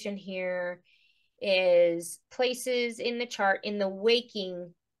clarification here, is places in the chart, in the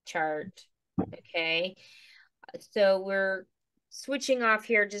waking chart. Okay. So we're switching off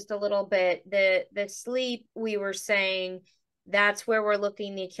here just a little bit. The sleep, we were saying, that's where we're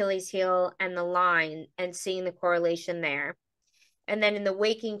looking the Achilles heel and the line and seeing the correlation there. And then in the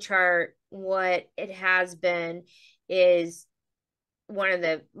waking chart, what it has been is one of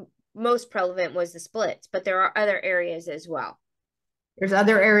the most prevalent was the splits, but there are other areas as well. There's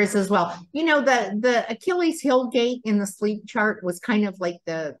other areas as well. You know, the Achilles heel gate in the sleep chart was kind of like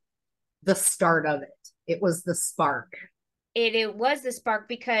the start of it. It was the spark. It was the spark,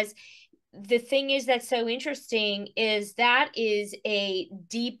 because the thing is that's so interesting is that is a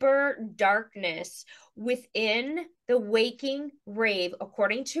deeper darkness within the waking rave,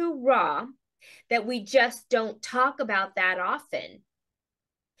 according to Ra, that we just don't talk about that often.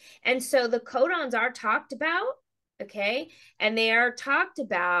 And so the codons are talked about, okay? And they are talked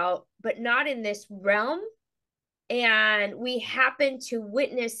about, but not in this realm. And we happen to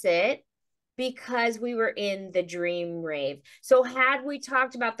witness it because we were in the dream rave. So had we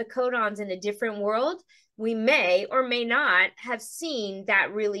talked about the codons in a different world, we may or may not have seen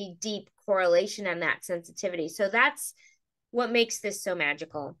that really deep correlation and that sensitivity. So that's what makes this so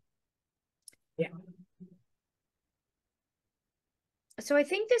magical. Yeah. So I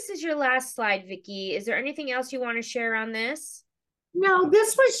think this is your last slide, Vicki. Is there anything else you want to share on this? No,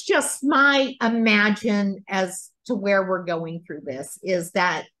 this was just my imagine as to where we're going through this, is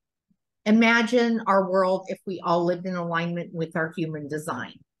that imagine our world if we all lived in alignment with our human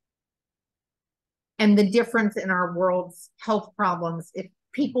design. And the difference in our world's health problems, if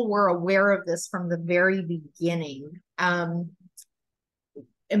people were aware of this from the very beginning.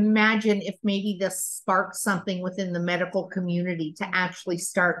 Imagine if maybe this sparked something within the medical community to actually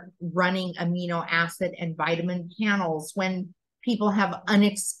start running amino acid and vitamin panels when people have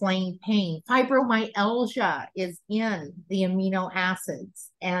unexplained pain. Fibromyalgia is in the amino acids.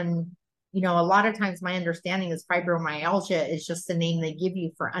 And, you know, a lot of times my understanding is fibromyalgia is just the name they give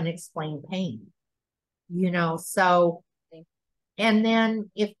you for unexplained pain, you know, so, and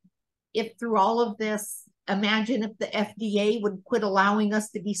then if through all of this, imagine if the FDA would quit allowing us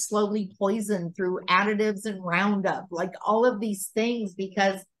to be slowly poisoned through additives and Roundup, like all of these things,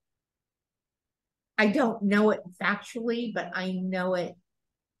 because I don't know it factually, but I know it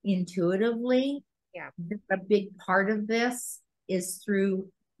intuitively. Yeah. A big part of this is through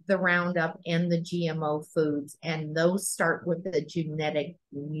the Roundup and the GMO foods, and those start with the genetic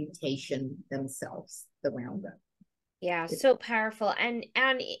mutation themselves, the Roundup. Yeah, so powerful. And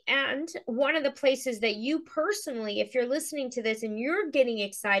one of the places that you personally, if you're listening to this and you're getting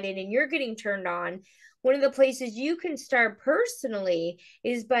excited and you're getting turned on, one of the places you can start personally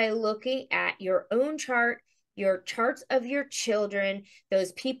is by looking at your own chart, your charts of your children,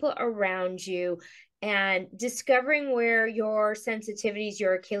 those people around you, and discovering where your sensitivities,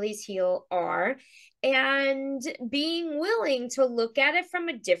 your Achilles heel are, and being willing to look at it from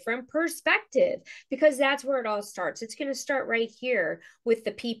a different perspective, because that's where it all starts. It's going to start right here with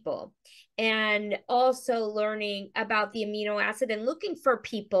the people, and also learning about the amino acid and looking for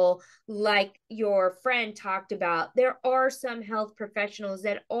people like your friend talked about. There are some health professionals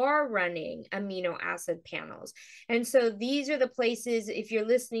that are running amino acid panels. And so these are the places, if you're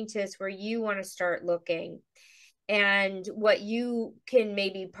listening to this, where you want to start looking, and what you can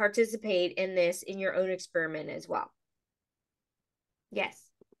maybe participate in this in your own experiment as well. Yes.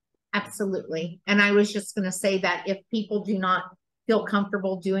 Absolutely. And I was just going to say that if people do not feel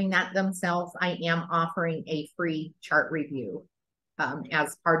comfortable doing that themselves, I am offering a free chart review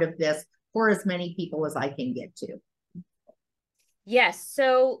as part of this for as many people as I can get to. Yes.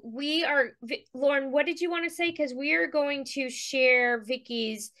 So we are, Lauren, what did you want to say? Because we are going to share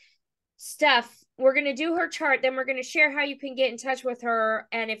Vicki's stuff. We're going to do her chart, then we're going to share how you can get in touch with her.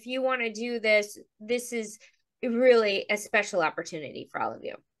 And if you want to do this, this is really a special opportunity for all of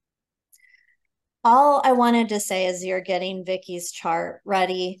you. All I wanted to say as you're getting Vicki's chart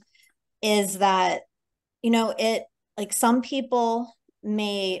ready is that, you know, it, like, some people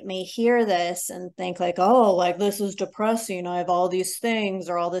may hear this and think like, oh, like, this is depressing. I have all these things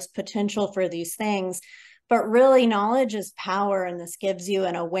or all this potential for these things. But really, knowledge is power, and this gives you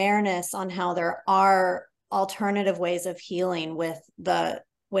an awareness on how there are alternative ways of healing with the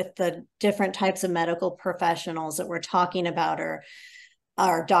different types of medical professionals that we're talking about, or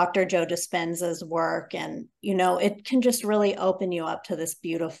our Dr. Joe Dispenza's work. And, you know, it can just really open you up to this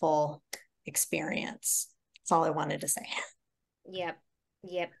beautiful experience. That's all I wanted to say. Yep.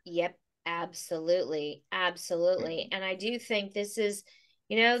 Absolutely. And I do think this is,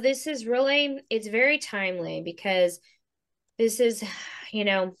 you know, this is really, it's very timely, because this is, you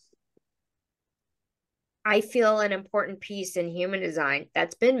know, I feel an important piece in human design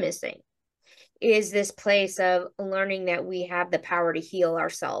that's been missing is this place of learning that we have the power to heal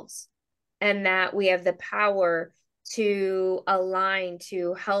ourselves, and that we have the power to align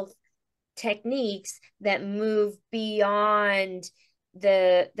to health techniques that move beyond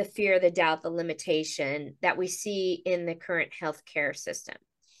the fear, the doubt, the limitation that we see in the current healthcare system.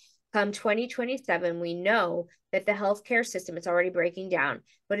 Come 2027, we know that the healthcare system is already breaking down,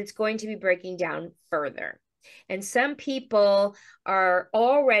 but it's going to be breaking down further. And some people are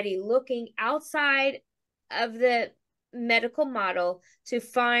already looking outside of the medical model to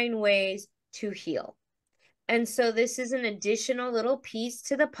find ways to heal. And so this is an additional little piece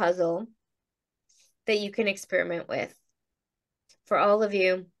to the puzzle that you can experiment with for all of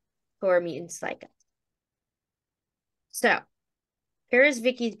you who are mutants like us. So here is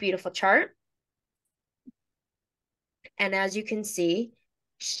Vicki's beautiful chart. And as you can see,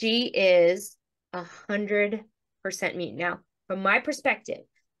 she is 100% mutant. Now, from my perspective,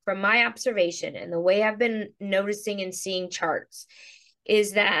 from my observation, and the way I've been noticing and seeing charts,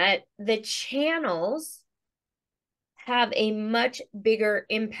 is that the channels have a much bigger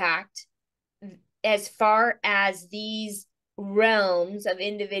impact as far as these realms of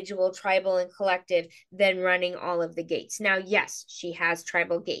individual, tribal, and collective than running all of the gates. Now, yes, she has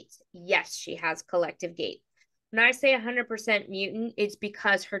tribal gates. Yes, she has collective gates. When I say 100% mutant, it's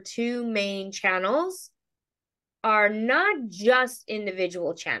because her two main channels are not just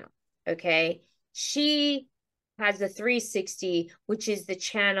individual channels, okay? She has the 360, which is the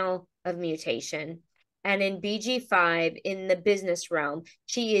channel of mutation. And in BG5, in the business realm,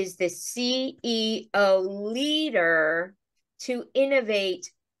 she is the CEO leader to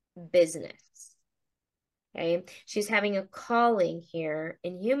innovate business. Okay, she's having a calling here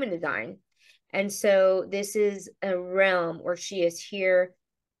in human design. And so this is a realm where she is here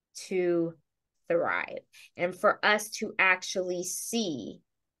to thrive. And for us to actually see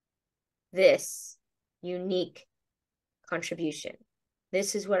this unique contribution,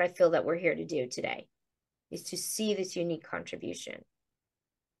 this is what I feel that we're here to do today, is to see this unique contribution.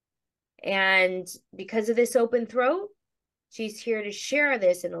 And because of this open throat, she's here to share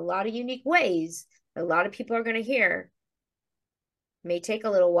this in a lot of unique ways. A lot of people are going to hear. It may take a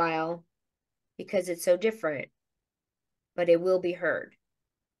little while because it's so different, but it will be heard.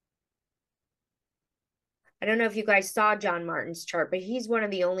 I don't know if you guys saw John Martin's chart, but he's one of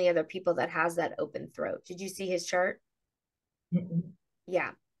the only other people that has that open throat. Did you see his chart? Mm-hmm.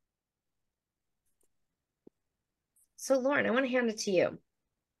 Yeah. So Lauren, I want to hand it to you.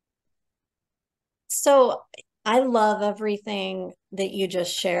 So I love everything that you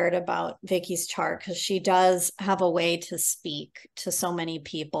just shared about Vicki's chart, because she does have a way to speak to so many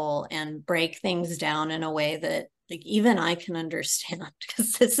people and break things down in a way that like even I can understand,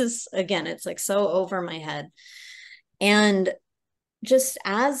 because this is, again, it's like so over my head. And just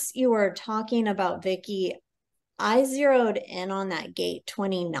as you were talking about Vicki, I zeroed in on that gate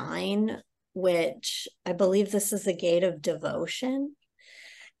 29, which I believe this is the gate of devotion.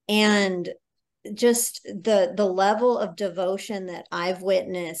 And just the level of devotion that I've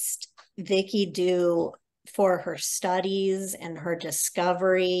witnessed Vicki do for her studies and her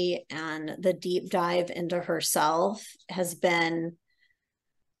discovery and the deep dive into herself has been,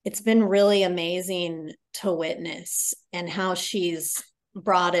 it's been really amazing to witness, and how she's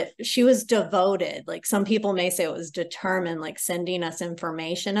brought it. She was devoted. Like some people may say it was determined, like sending us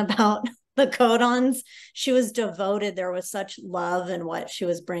information about the codons. She was devoted. There was such love in what she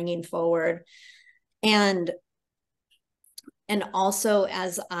was bringing forward. And also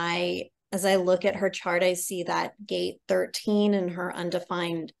as I look at her chart, I see that gate 13 in her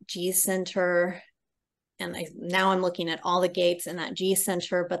undefined G center. And now I'm looking at all the gates in that G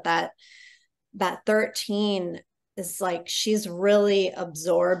center, but that 13 is like she's really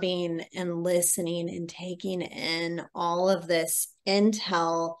absorbing and listening and taking in all of this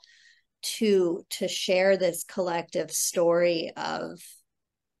intel to share this collective story of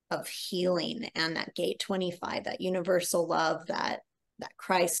healing. And that gate 25, that universal love, that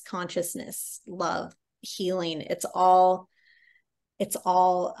Christ consciousness, love, healing, it's all this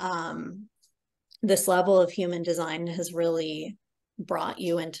level of human design has really brought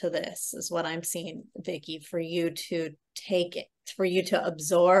you into this, is what I'm seeing, Vicki, for you to take it, for you to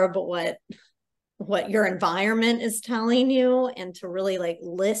absorb what your environment is telling you, and to really like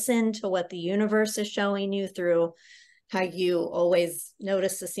listen to what the universe is showing you through how you always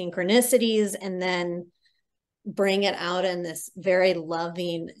notice the synchronicities, and then bring it out in this very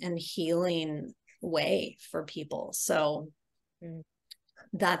loving and healing way for people. So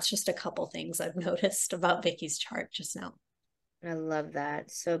that's just a couple things I've noticed about Vicki's chart just now. I love that.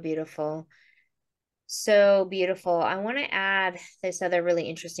 So beautiful. So beautiful. I want to add this other really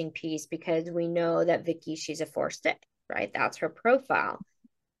interesting piece, because we know that Vicki, she's a 4-6, right? That's her profile.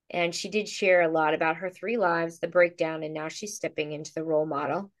 And she did share a lot about her 3 lives, the breakdown, and now she's stepping into the role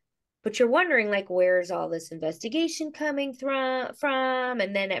model. But you're wondering, like, where's all this investigation coming from?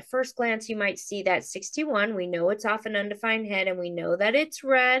 And then at first glance, you might see that 61. We know it's off an undefined head, and we know that it's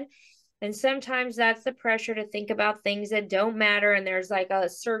red. And sometimes that's the pressure to think about things that don't matter. And there's like a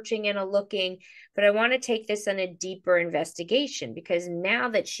searching and a looking. But I want to take this on a deeper investigation, because now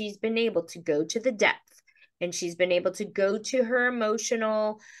that she's been able to go to the depth, and she's been able to go to her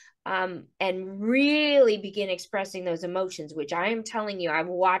emotional and really begin expressing those emotions, which I am telling you, I've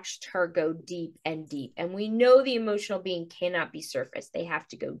watched her go deep and deep. And we know the emotional being cannot be surface. They have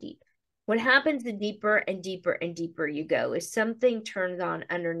to go deep. What happens the deeper and deeper and deeper you go is something turns on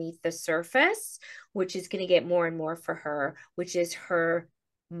underneath the surface, which is going to get more and more for her, which is her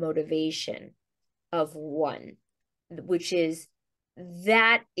motivation of 1, which is,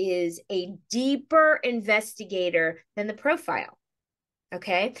 that is a deeper investigator than the profile.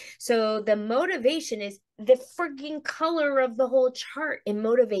 Okay, so the motivation is the freaking color of the whole chart. It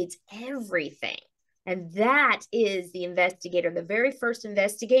motivates everything. And that is the investigator. The very first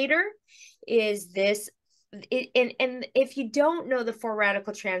investigator is this. And if you don't know the 4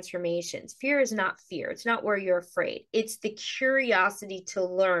 radical transformations, fear is not fear. It's not where you're afraid. It's the curiosity to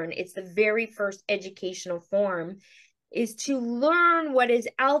learn. It's the very first educational form, is to learn what is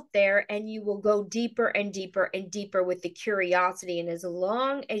out there, and you will go deeper and deeper and deeper with the curiosity. And as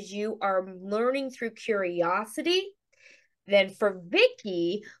long as you are learning through curiosity, then for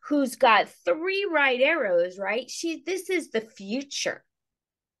Vicki, who's got 3 right arrows, right? This is the future.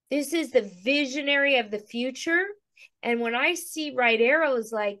 This is the visionary of the future. And when I see right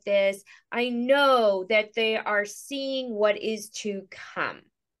arrows like this, I know that they are seeing what is to come.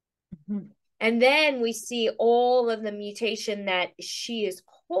 Mm-hmm. And then we see all of the mutation that she is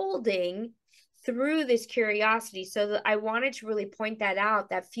holding through this curiosity. So I wanted to really point that out,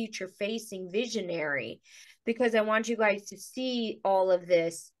 that future-facing visionary, because I want you guys to see all of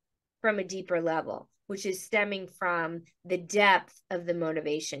this from a deeper level, which is stemming from the depth of the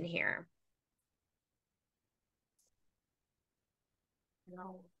motivation here.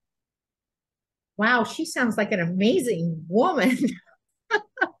 Wow, she sounds like an amazing woman.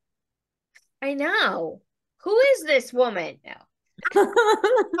 I know. Who is this woman? No.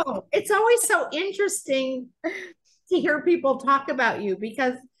 Oh, it's always so interesting to hear people talk about you,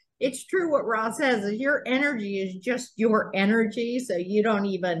 because it's true what Ross says, is your energy is just your energy, so you don't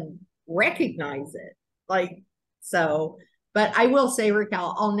even recognize it. Like, so, but I will say,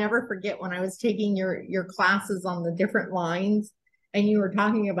 Raquel, I'll never forget when I was taking your classes on the different lines, and you were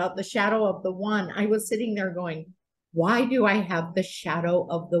talking about the shadow of the one. I was sitting there going, why do I have the shadow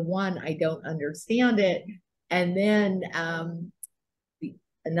of the one? I don't understand it. And then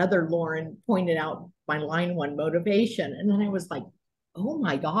another Lauren pointed out my line 1 motivation. And then I was like, oh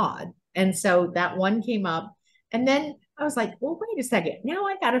my God. And so that one came up. And then I was like, well, wait a second. Now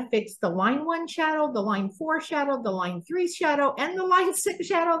I got to fix the line 1 shadow, the line 4 shadow, the line 3 shadow, and the line 6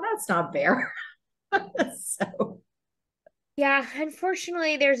 shadow. That's not fair. So. Yeah,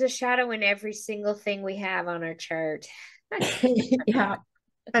 unfortunately, there's a shadow in every single thing we have on our chart. Yeah,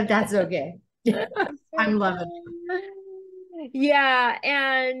 but that's okay. I'm loving it. Yeah,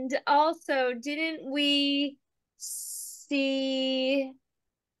 and also, didn't we see,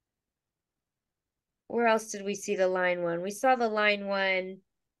 where else did we see the line 1? We saw the line 1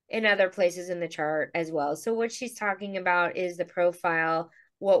 in other places in the chart as well. So what she's talking about is the profile.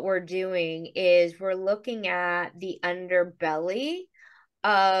 What we're doing is we're looking at the underbelly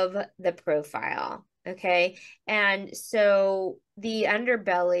of the profile. Okay. And so the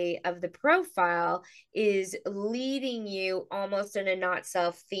underbelly of the profile is leading you almost in a not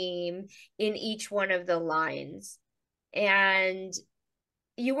self theme in each one of the lines. And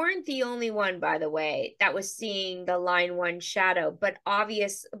you weren't the only one, by the way, that was seeing the line 1 shadow, but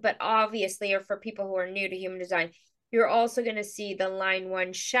obviously, or for people who are new to human design, you're also going to see the line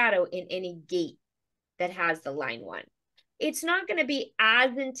 1 shadow in any gate that has the line 1. It's not going to be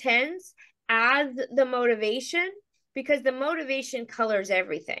as intense as the motivation, because the motivation colors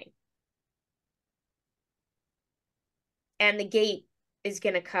everything. And the gate is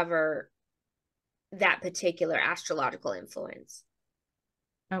going to cover that particular astrological influence.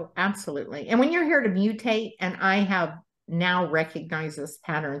 Oh, absolutely. And when you're here to mutate, and I have now recognized this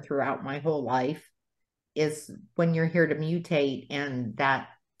pattern throughout my whole life, is when you're here to mutate and that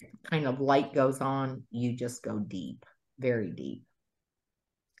kind of light goes on, you just go deep, very deep.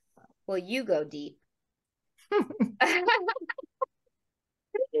 Well, you go deep.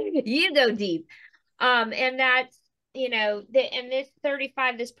 You go deep. And that's, and this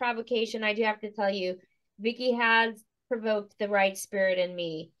 35, this provocation, I do have to tell you, Vicki has provoked the right spirit in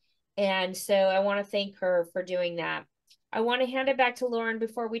me. And so I want to thank her for doing that. I want to hand it back to Lauren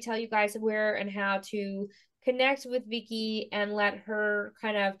before we tell you guys where and how to connect with Vicki and let her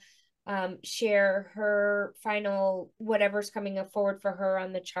kind of share her final whatever's coming forward for her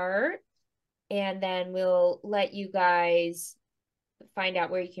on the chart. And then we'll let you guys find out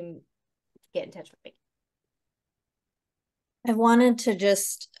where you can get in touch with Vicki. I wanted to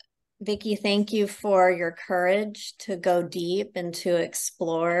just, Vicki, thank you for your courage to go deep and to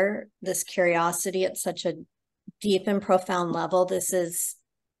explore this curiosity at such a deep and profound level. This is,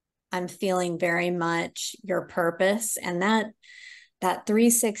 I'm feeling very much your purpose, and that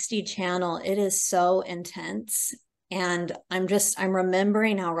 360 channel, it is so intense. And I'm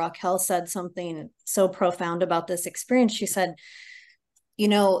remembering how Raquel said something so profound about this experience. She said,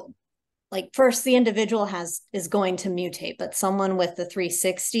 like, first the individual is going to mutate, but someone with the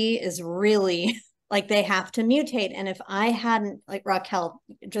 360 is really like, they have to mutate. And if I hadn't, like Raquel,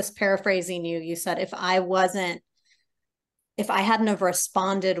 just paraphrasing you said, if I wasn't if I hadn't have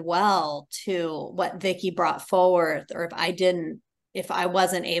responded well to what Vicki brought forward, or if I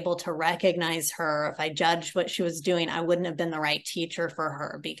wasn't able to recognize her, if I judged what she was doing, I wouldn't have been the right teacher for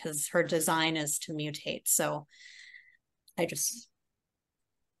her, because her design is to mutate. So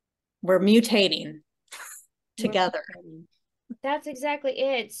we're mutating together. That's exactly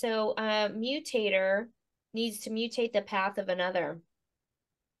it. So mutator needs to mutate the path of another,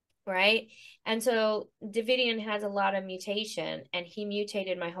 right? And so Davidian has a lot of mutation, and he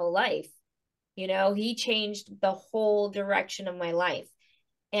mutated my whole life. You know, he changed the whole direction of my life.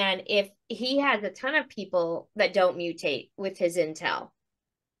 And if he has a ton of people that don't mutate with his intel,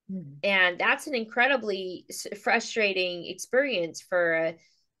 and that's an incredibly frustrating experience for a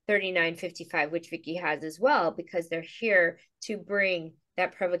 3955, which Vicki has as well, because they're here to bring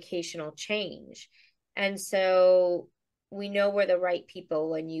that provocational change. And so we know we're the right people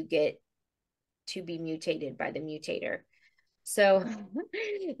when you get to be mutated by the mutator. So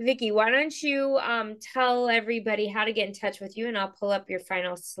Vicki, why don't you tell everybody how to get in touch with you, and I'll pull up your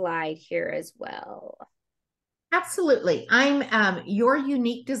final slide here as well. Absolutely. I'm Your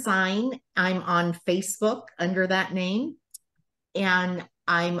Unique Design. I'm on Facebook under that name. And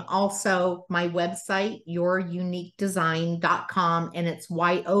I'm also my website, youruniquedesign.com, and it's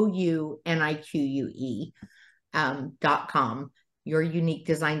younique.com,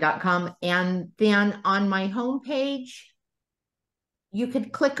 youruniquedesign.com. And then on my homepage, you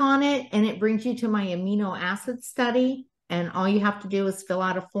could click on it and it brings you to my amino acid study. And all you have to do is fill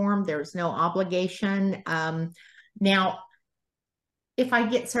out a form. There's no obligation. Now, if I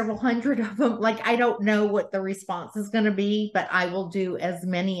get several hundred of them, like, I don't know what the response is going to be, but I will do as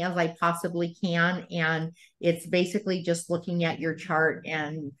many as I possibly can. And it's basically just looking at your chart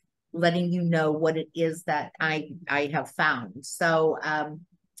and letting you know what it is that I have found. So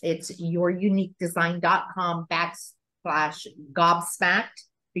it's youruniquedesign.com /gobsmacked,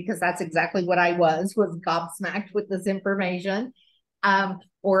 because that's exactly what I was gobsmacked with this information.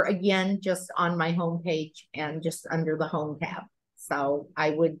 Or again, just on my homepage and just under the home tab. So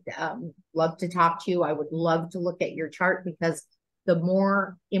I would love to talk to you. I would love to look at your chart, because the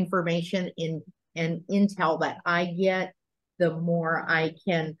more information and intel that I get, the more I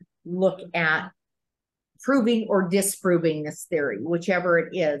can look at proving or disproving this theory, whichever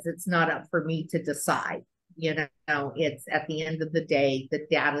it is. It's not up for me to decide. You know, it's at the end of the day, the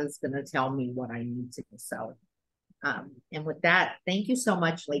data is going to tell me what I need to. So, and with that, thank you so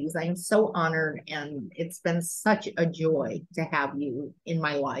much, ladies. I am so honored, and it's been such a joy to have you in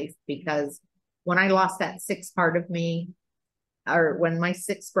my life, because when I lost that sixth part of me, or when my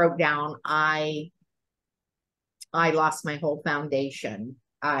sixth broke down, I lost my whole foundation.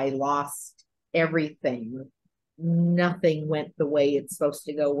 I lost everything. Nothing went the way it's supposed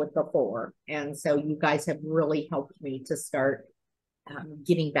to go with the four. And so you guys have really helped me to start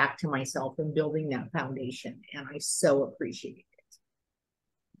getting back to myself and building that foundation. And I so appreciate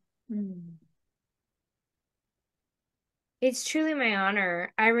it. It's truly my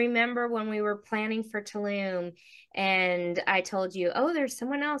honor. I remember when we were planning for Tulum, and I told you, oh, there's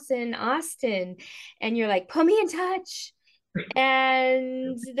someone else in Austin. And you're like, put me in touch.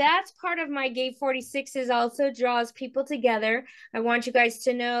 And that's part of my Gate 46, also draws people together. I want you guys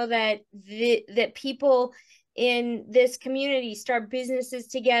to know that that people in this community start businesses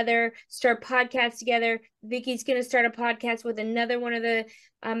together, start podcasts together. Vicki's going to start a podcast with another one of the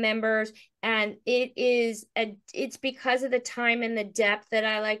members, and it's because of the time and the depth that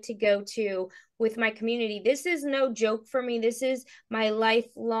I like to go to with my community. This is no joke for me. This is my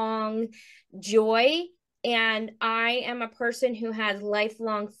lifelong joy. And I am a person who has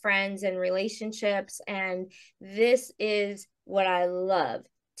lifelong friends and relationships, and this is what I love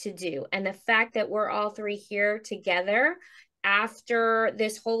to do. And the fact that we're all three here together after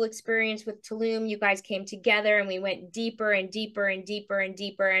this whole experience with Tulum, you guys came together and we went deeper and deeper and deeper and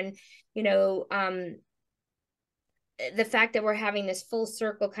deeper. And, you know, the fact that we're having this full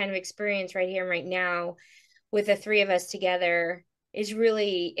circle kind of experience right here and right now with the three of us together is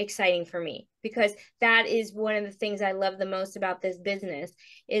really exciting for me, because that is one of the things I love the most about this business,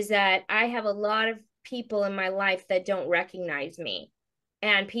 is that I have a lot of people in my life that don't recognize me,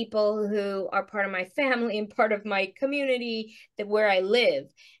 and people who are part of my family and part of my community, that where I live.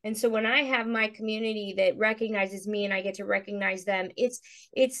 And so when I have my community that recognizes me and I get to recognize them,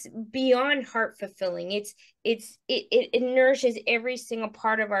 it's beyond heart fulfilling. It nourishes every single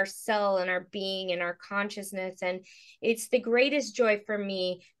part of our cell and our being and our consciousness. And it's the greatest joy for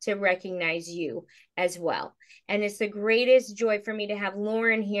me to recognize you as well. And it's the greatest joy for me to have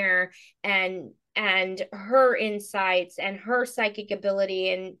Lauren here and her insights and her psychic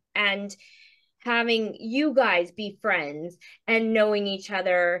ability, and having you guys be friends and knowing each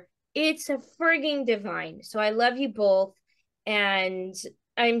other. It's a frigging divine. So I love you both. And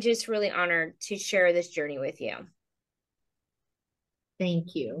I'm just really honored to share this journey with you.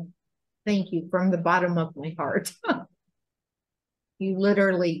 Thank you. Thank you from the bottom of my heart. You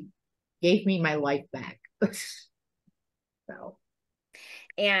literally gave me my life back. So.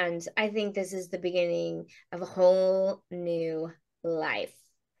 And I think this is the beginning of a whole new life.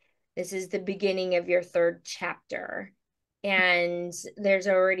 This is the beginning of your third chapter. And there's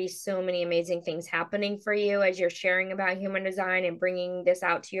already so many amazing things happening for you as you're sharing about human design and bringing this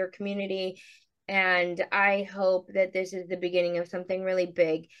out to your community. And I hope that this is the beginning of something really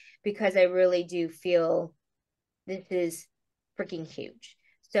big, because I really do feel this is freaking huge.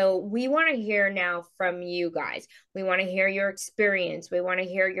 So we want to hear now from you guys. We want to hear your experience. We want to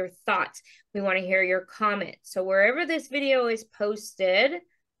hear your thoughts. We want to hear your comments. So wherever this video is posted,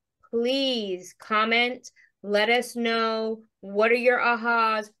 please comment. Let us know, what are your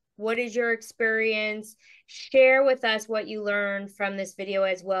ahas? What is your experience? Share with us what you learned from this video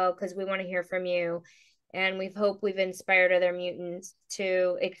as well, because we want to hear from you. And we hope we've inspired other mutants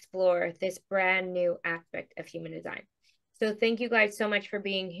to explore this brand new aspect of human design. So thank you guys so much for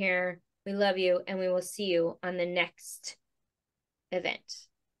being here. We love you, and we will see you on the next event.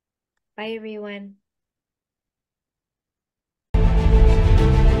 Bye, everyone.